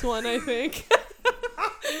juice this one, I think.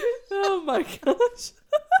 Oh my gosh.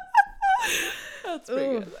 That's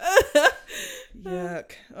pretty Ugh. good.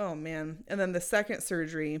 Yuck. Oh man. And then the second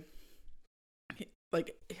surgery,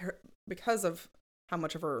 because of how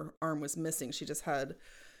much of her arm was missing, she just had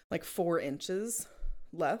like 4 inches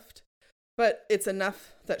left. But it's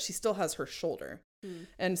enough that she still has her shoulder.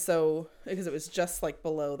 And so, because it was just like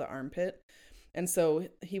below the armpit. And so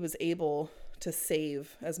he was able to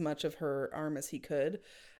save as much of her arm as he could,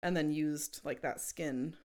 and then used like that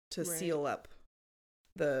skin to Right. seal up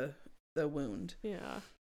the wound. Yeah.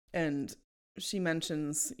 And she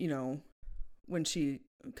mentions, when she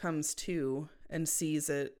comes to and sees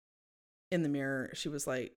it in the mirror, she was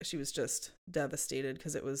just devastated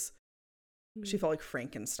because she felt like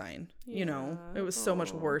Frankenstein, Yeah. it was so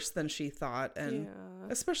much Aw. worse than she thought. And Yeah.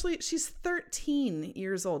 especially she's 13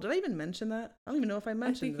 years old. Did I even mention that? I don't even know if I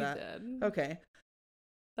mentioned I think that. you did. Okay.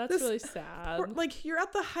 That's This- really sad. Or, like, you're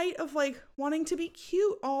at the height of like wanting to be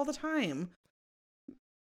cute all the time.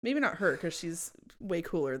 Maybe not her, because she's way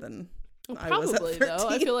cooler than I was at Probably though. I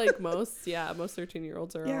 13. feel like most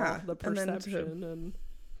 13-year-olds are Yeah, all the and then to- perception, and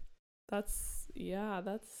that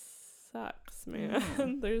sucks, I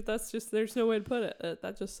man. There's no way to put it.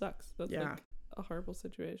 That just sucks. That's Yeah. like a horrible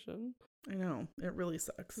situation. I know, it really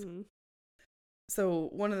sucks. Mm. So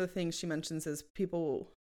one of the things she mentions is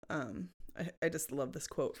people, I just love this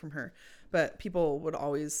quote from her, but people would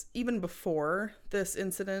always, even before this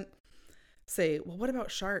incident, say, well, what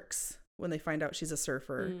about sharks when they find out she's a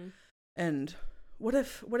surfer? Mm. And what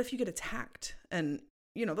if you get attacked? And,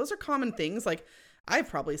 those are common things. Like, I've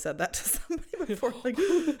probably said that to somebody before, like,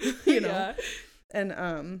 Yeah.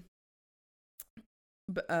 And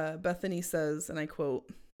Bethany says, and I quote,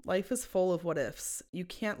 "Life is full of what ifs. You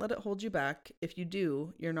can't let it hold you back. If you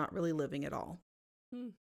do, you're not really living at all."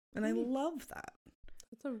 Mm. And I love that.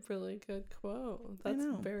 That's a really good quote. I That's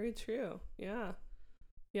know. very true. Yeah.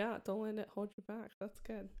 Yeah, don't let it hold you back. That's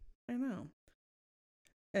good. I know.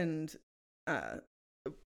 And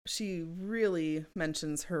she really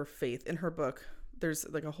mentions her faith in her book. There's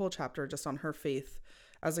like a whole chapter just on her faith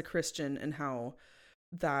as a Christian and how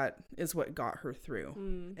that is what got her through.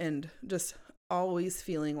 Mm. And just always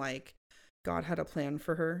feeling like God had a plan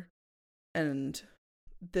for her. And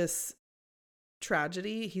this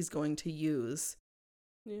tragedy he's going to use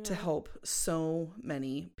Yeah. to help so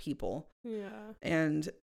many people. Yeah. And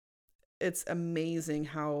it's amazing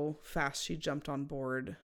how fast she jumped on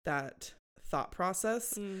board that thought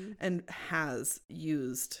process Mm. and has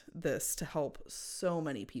used this to help so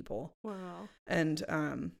many people. Wow. And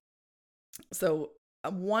so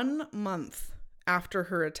 1 month after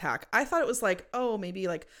her attack, I thought it was like, oh, maybe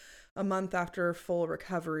like a month after full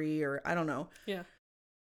recovery, or I don't know. Yeah.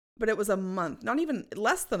 But it was a month, not even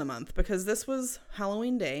less than a month, because this was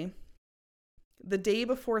Halloween Day. The day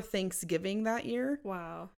before Thanksgiving that year,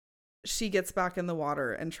 Wow. she gets back in the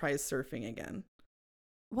water and tries surfing again.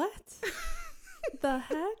 What the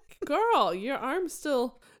heck? Girl, your arm's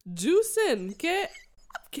still juicing. Get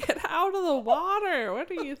out of the water. What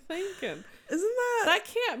are you thinking? Isn't That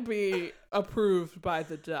can't be approved by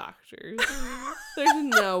the doctors. There's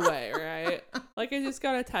no way, right? Like, I just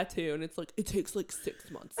got a tattoo, and it's like, it takes like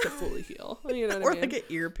 6 months to fully heal. You know what or I mean? like an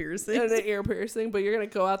ear piercing. And an ear piercing, but you're going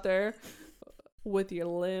to go out there with your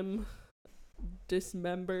limb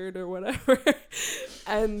dismembered or whatever,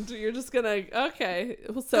 and you're just going to, okay,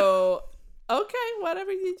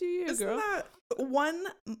 whatever you do, you Isn't girl. that one?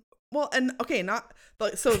 Well, and okay, not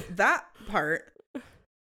like so that part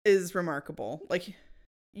is remarkable. Like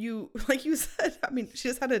you said, I mean, she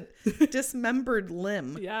just had a dismembered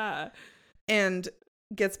limb. Yeah. And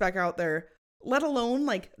gets back out there, let alone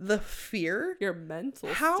like the fear. Your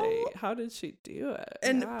mental How- state. How did she do it?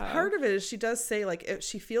 And Yeah. part of it is she does say like if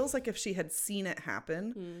she feels like if she had seen it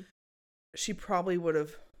happen, she probably would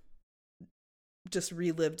have just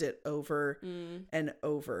relived it over and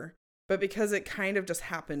over. But because it kind of just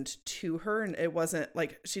happened to her, and it wasn't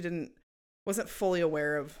like she wasn't fully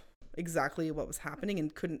aware of exactly what was happening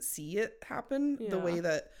and couldn't see it happen the way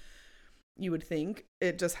that you would think,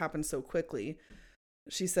 it just happened so quickly.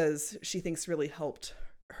 She says she thinks really helped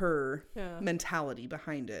her mentality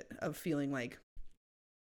behind it, of feeling like,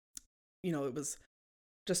 you know, it was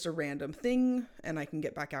just a random thing and I can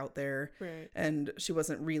get back out there. Right. And she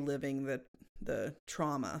wasn't reliving the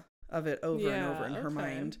trauma of it over and over in her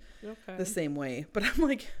mind the same way. But I'm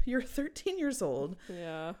like, you're 13 years old,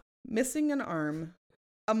 missing an arm,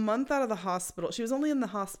 a month out of the hospital. She was only in the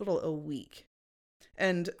hospital a week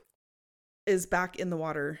and is back in the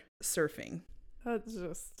water surfing. That's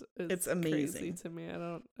just, it's amazing crazy to me.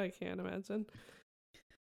 I can't imagine.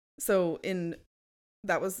 So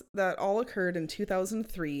that all occurred in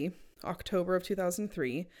 2003, October of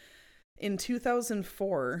 2003. In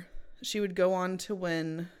 2004, she would go on to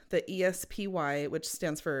win the ESPY, which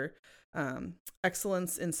stands for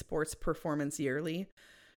Excellence in Sports Performance Yearly.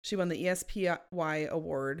 She won the ESPY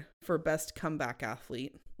award for Best Comeback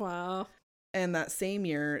Athlete. Wow. And that same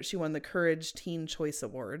year, she won the Courage Teen Choice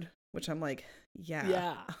Award, which I'm like,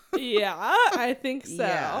 yeah, I think so.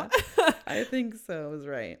 Yeah, I think so is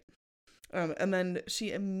right. And then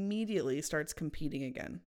she immediately starts competing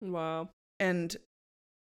again. Wow. And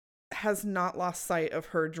has not lost sight of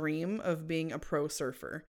her dream of being a pro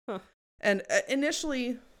surfer. Huh. And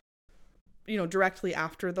initially, you know, directly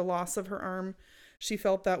after the loss of her arm, she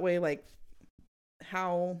felt that way, like,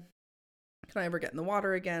 how can I ever get in the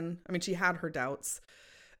water again? I mean, she had her doubts,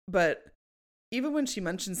 but even when she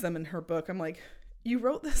mentions them in her book, I'm like, you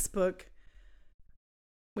wrote this book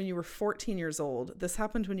when you were 14 years old. This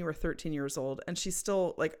happened when you were 13 years old. And she's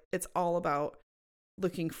still like, it's all about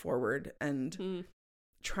looking forward and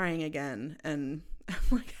trying again. And I'm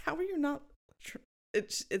like, how are you not?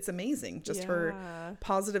 It's amazing. Just her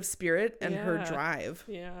positive spirit and her drive.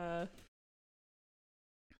 Yeah.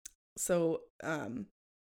 So,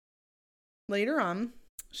 later on,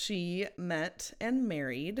 she met and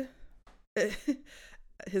married.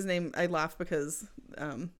 His name, I laugh because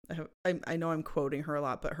I know I'm quoting her a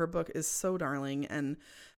lot, but her book is so darling. And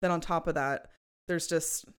then on top of that, there's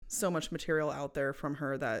just so much material out there from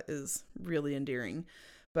her that is really endearing.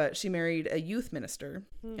 But she married a youth minister,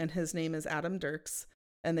 and his name is Adam Dirks,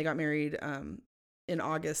 and they got married in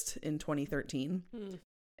August in 2013.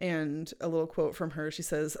 And a little quote from her, she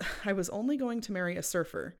says, "I was only going to marry a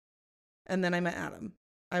surfer, and then I met Adam.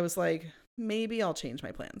 I was like, maybe I'll change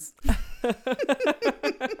my plans."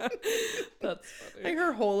 That's funny. Like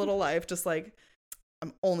her whole little life, just like,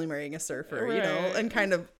 I'm only marrying a surfer, you know, and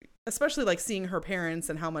kind of, especially like seeing her parents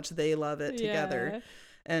and how much they love it together.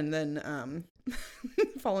 And then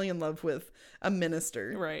falling in love with a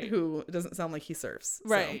minister who doesn't sound like he surfs.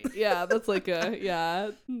 Right. So. Yeah, that's like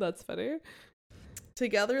that's funny.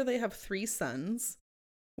 Together they have 3 sons,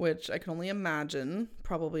 which I can only imagine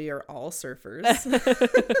probably are all surfers.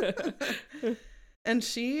 And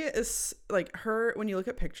she is like when you look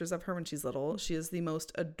at pictures of her when she's little, she is the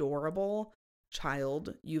most adorable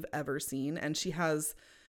child you've ever seen. And she has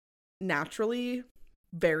naturally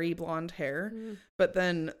very blonde hair, but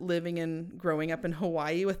then growing up in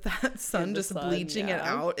Hawaii with that sun just bleaching it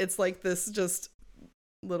out. It's like this just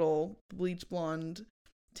little bleach blonde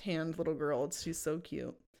tanned little girl. She's so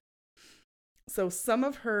cute. So some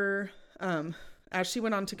of her, as she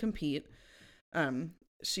went on to compete, some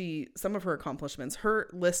of her accomplishments, her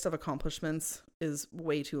list of accomplishments is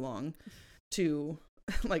way too long to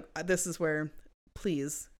like, this is where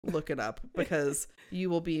please look it up because you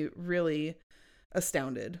will be really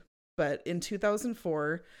astounded. But in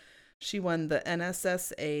 2004, she won the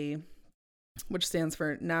NSSA which stands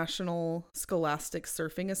for National Scholastic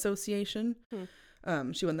Surfing Association.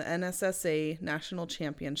 She won the NSSA National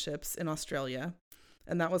Championships in Australia,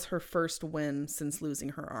 and that was her first win since losing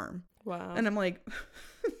her arm. Wow. And I'm like,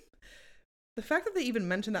 the fact that they even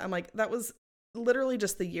mentioned that, I'm like, that was literally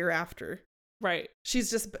just the year after. Right. She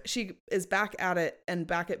is back at it and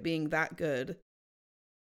back at being that good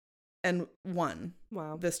and won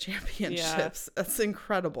this championships. Yeah. That's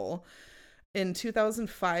incredible. In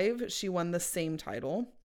 2005, she won the same title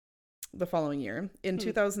the following year. In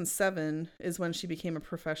 2007 is when she became a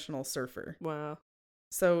professional surfer. Wow.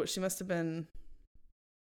 So she must have been,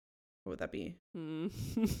 what would that be?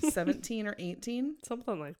 17 or 18?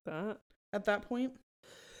 Something like that. At that point.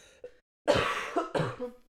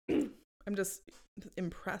 I'm just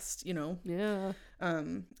impressed, you know? Yeah.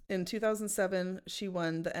 In 2007, she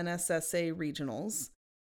won the NSSA Regionals.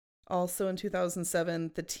 Also in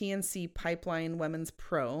 2007, the TNC Pipeline Women's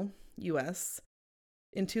Pro US.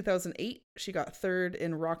 In 2008, she got third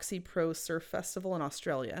in Roxy Pro Surf Festival in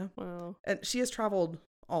Australia. Wow. And she has traveled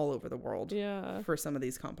all over the world for some of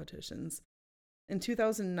these competitions. In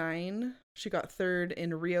 2009, she got third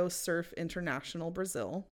in Rio Surf International,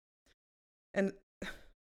 Brazil. And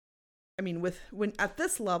I mean, when at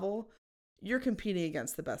this level, you're competing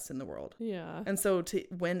against the best in the world. Yeah. And so to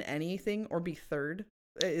win anything or be third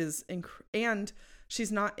is and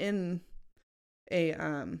she's not in a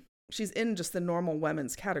she's in just the normal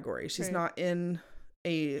women's category. She's not in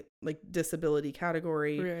a like disability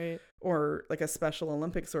category or like a Special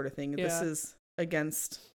Olympic sort of thing. Yeah. This is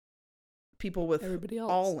against people with everybody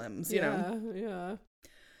else. All limbs, you know. Yeah.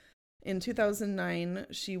 In 2009,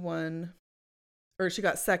 she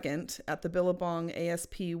got second at the Billabong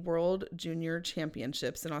ASP World Junior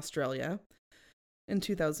Championships in Australia. In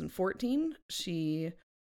 2014, she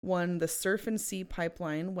won the Surf and Sea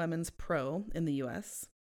Pipeline Women's Pro in the US.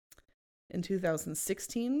 In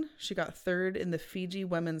 2016, she got third in the Fiji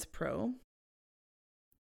Women's Pro.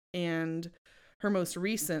 And her most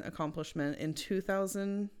recent accomplishment in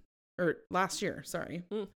last year, sorry.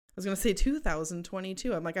 I was going to say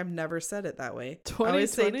 2022. I'm like, I've never said it that way. 2022. I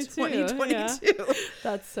always say 2022. Yeah.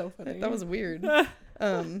 That's so funny. That was weird.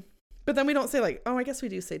 But then we don't say like, oh, I guess we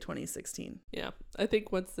do say 2016. Yeah. I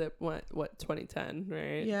think what 2010,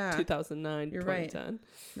 right? Yeah. 2009, You're 2010. Right.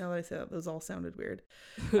 Now that I say that, those all sounded weird.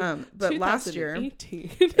 But last year, in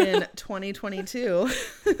 2022,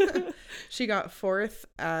 she got fourth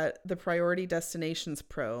at the Priority Destinations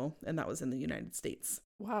Pro, and that was in the United States.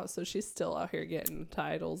 Wow. So she's still out here getting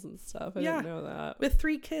titles and stuff. I didn't know that. With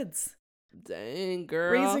 3 kids. Dang,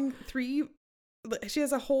 girl. Raising 3. She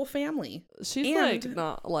has a whole family. She's like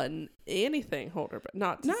not letting anything hold her back.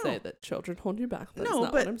 Not to say that children hold you back. That's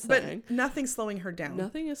not what I'm saying. But nothing's slowing her down.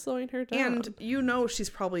 Nothing is slowing her down. And you know she's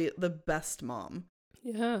probably the best mom.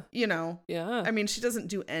 Yeah. You know? Yeah. I mean, she doesn't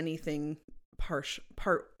do anything part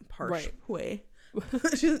way.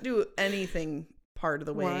 She doesn't do anything part of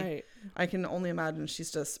the way. Right. I can only imagine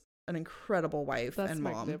she's just an incredible wife and mom.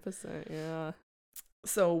 That's magnificent. Yeah.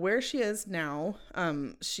 So where she is now,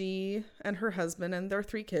 she and her husband and their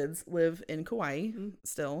 3 kids live in Kauai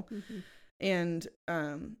still. Mm-hmm. And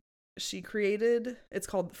she created, it's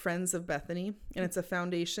called Friends of Bethany, and it's a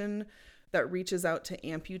foundation that reaches out to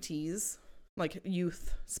amputees, like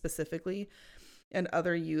youth specifically, and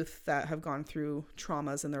other youth that have gone through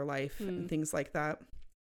traumas in their life and things like that.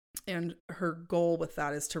 And her goal with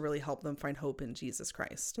that is to really help them find hope in Jesus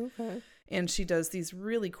Christ. Okay. And she does these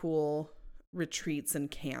really cool retreats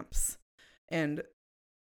and camps and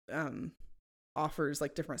offers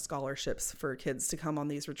like different scholarships for kids to come on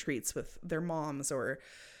these retreats with their moms, or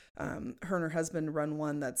her and her husband run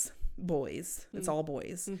one that's boys. It's all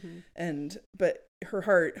boys. But her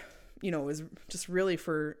heart, you know, is just really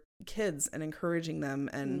for kids and encouraging them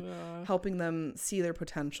and helping them see their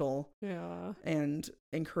potential and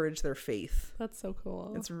encourage their faith. That's so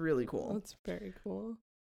cool. It's really cool. That's very cool.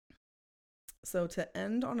 So to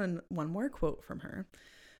end on one more quote from her,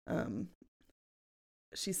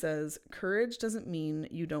 she says, "Courage doesn't mean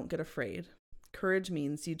you don't get afraid. Courage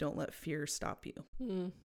means you don't let fear stop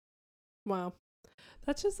you." Wow.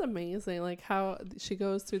 That's just amazing. Like how she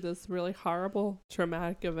goes through this really horrible,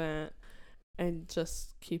 traumatic event and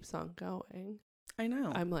just keeps on going. I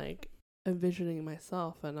know. I'm like envisioning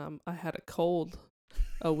myself, and I had a cold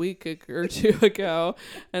a week or 2 ago,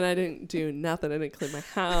 and I didn't do nothing. I didn't clean my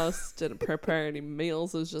house, didn't prepare any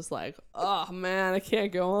meals. It was just like, oh man, I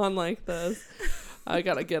can't go on like this. I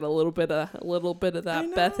gotta get a little bit of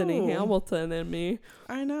that Bethany Hamilton in me.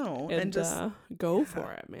 I know, and just go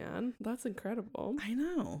for it, man. That's incredible. I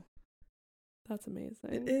know. That's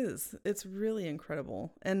amazing. It is. It's really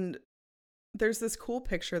incredible. And there's this cool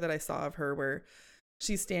picture that I saw of her where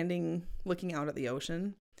she's standing looking out at the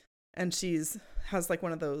ocean, and has like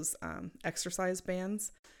one of those exercise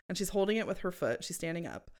bands, and she's holding it with her foot. She's standing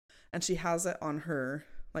up, and she has it on her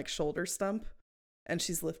like shoulder stump, and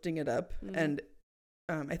she's lifting it up. And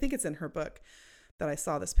I think it's in her book that I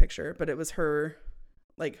saw this picture, but it was her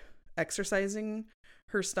like exercising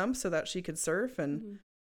her stump so that she could surf. And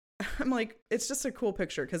I'm like, it's just a cool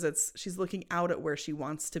picture because she's looking out at where she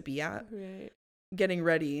wants to be at, right, getting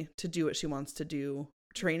ready to do what she wants to do,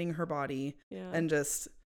 training her body, and just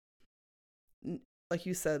like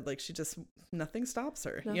you said, like nothing stops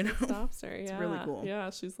her. Nothing stops her. It's really cool. Yeah,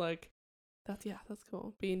 she's like, that's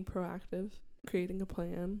cool. Being proactive, creating a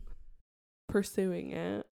plan, pursuing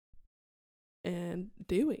it, and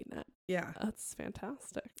doing it. Yeah, that's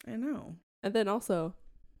fantastic. I know. And then also,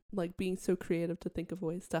 like, being so creative to think of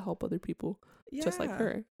ways to help other people, just like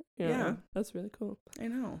her. Yeah, that's really cool. I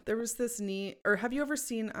know. There was this or have you ever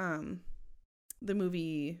seen the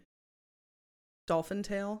movie Dolphin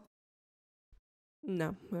Tale?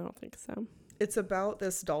 No, I don't think so. It's about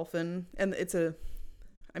this dolphin, and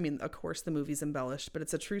of course the movie's embellished, but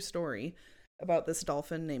it's a true story about this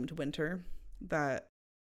dolphin named Winter that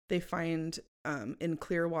they find in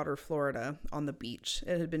Clearwater, Florida on the beach.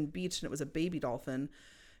 It had been beached, and it was a baby dolphin,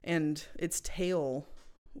 and its tail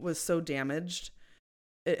was so damaged.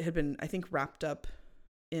 It had been, I think, wrapped up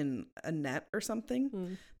in a net or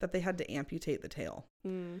something that they had to amputate the tail.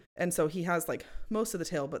 And so he has like most of the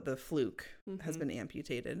tail, but the fluke has been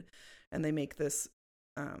amputated. And they make this,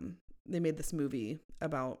 they made this movie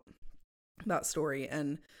about that story.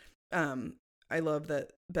 And I love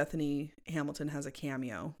that Bethany Hamilton has a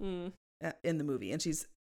cameo in the movie, and she's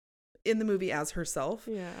in the movie as herself.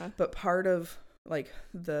 Yeah. But part of like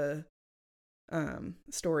the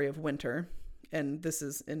story of Winter, and this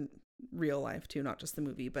is in real life too, not just the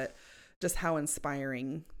movie, but just how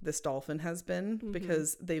inspiring this dolphin has been,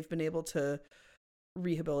 because they've been able to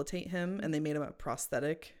rehabilitate him, and they made him a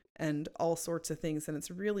prosthetic and all sorts of things, and it's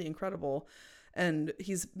really incredible. And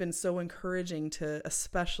he's been so encouraging to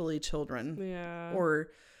especially children or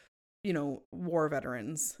war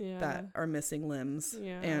veterans that are missing limbs.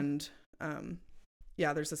 And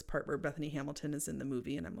there's this part where Bethany Hamilton is in the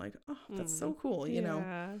movie, and I'm like, oh, that's so cool, you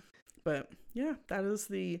know. But yeah, that is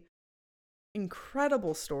the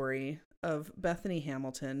incredible story of Bethany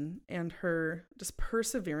Hamilton and her just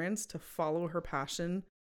perseverance to follow her passion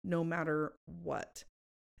no matter what.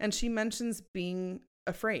 And she mentions being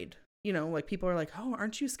afraid, like people are like, oh,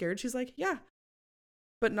 aren't you scared? She's like, yeah,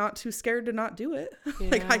 but not too scared to not do it.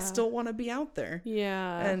 Like, I still want to be out there.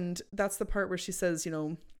 Yeah. And that's the part where she says,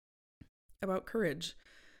 about courage.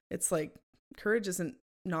 It's like, courage isn't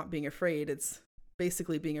not being afraid. It's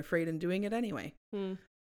basically being afraid and doing it anyway.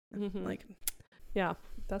 Like, yeah,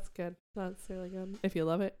 that's good. That's really good. If you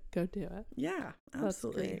love it, go do it. Yeah,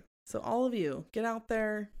 absolutely. So all of you, get out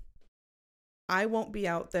there. I won't be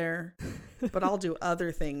out there, but I'll do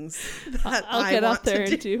other things. I'll get out there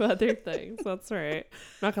and do other things. That's right.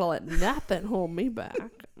 I'm not going to let nothing hold me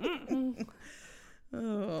back.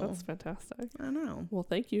 Oh, that's fantastic. I know. Well,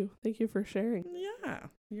 thank you. Thank you for sharing. Yeah,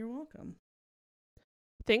 you're welcome.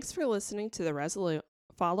 Thanks for listening to The Resolute.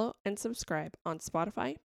 Follow and subscribe on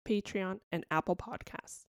Spotify, Patreon, and Apple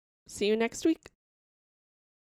Podcasts. See you next week.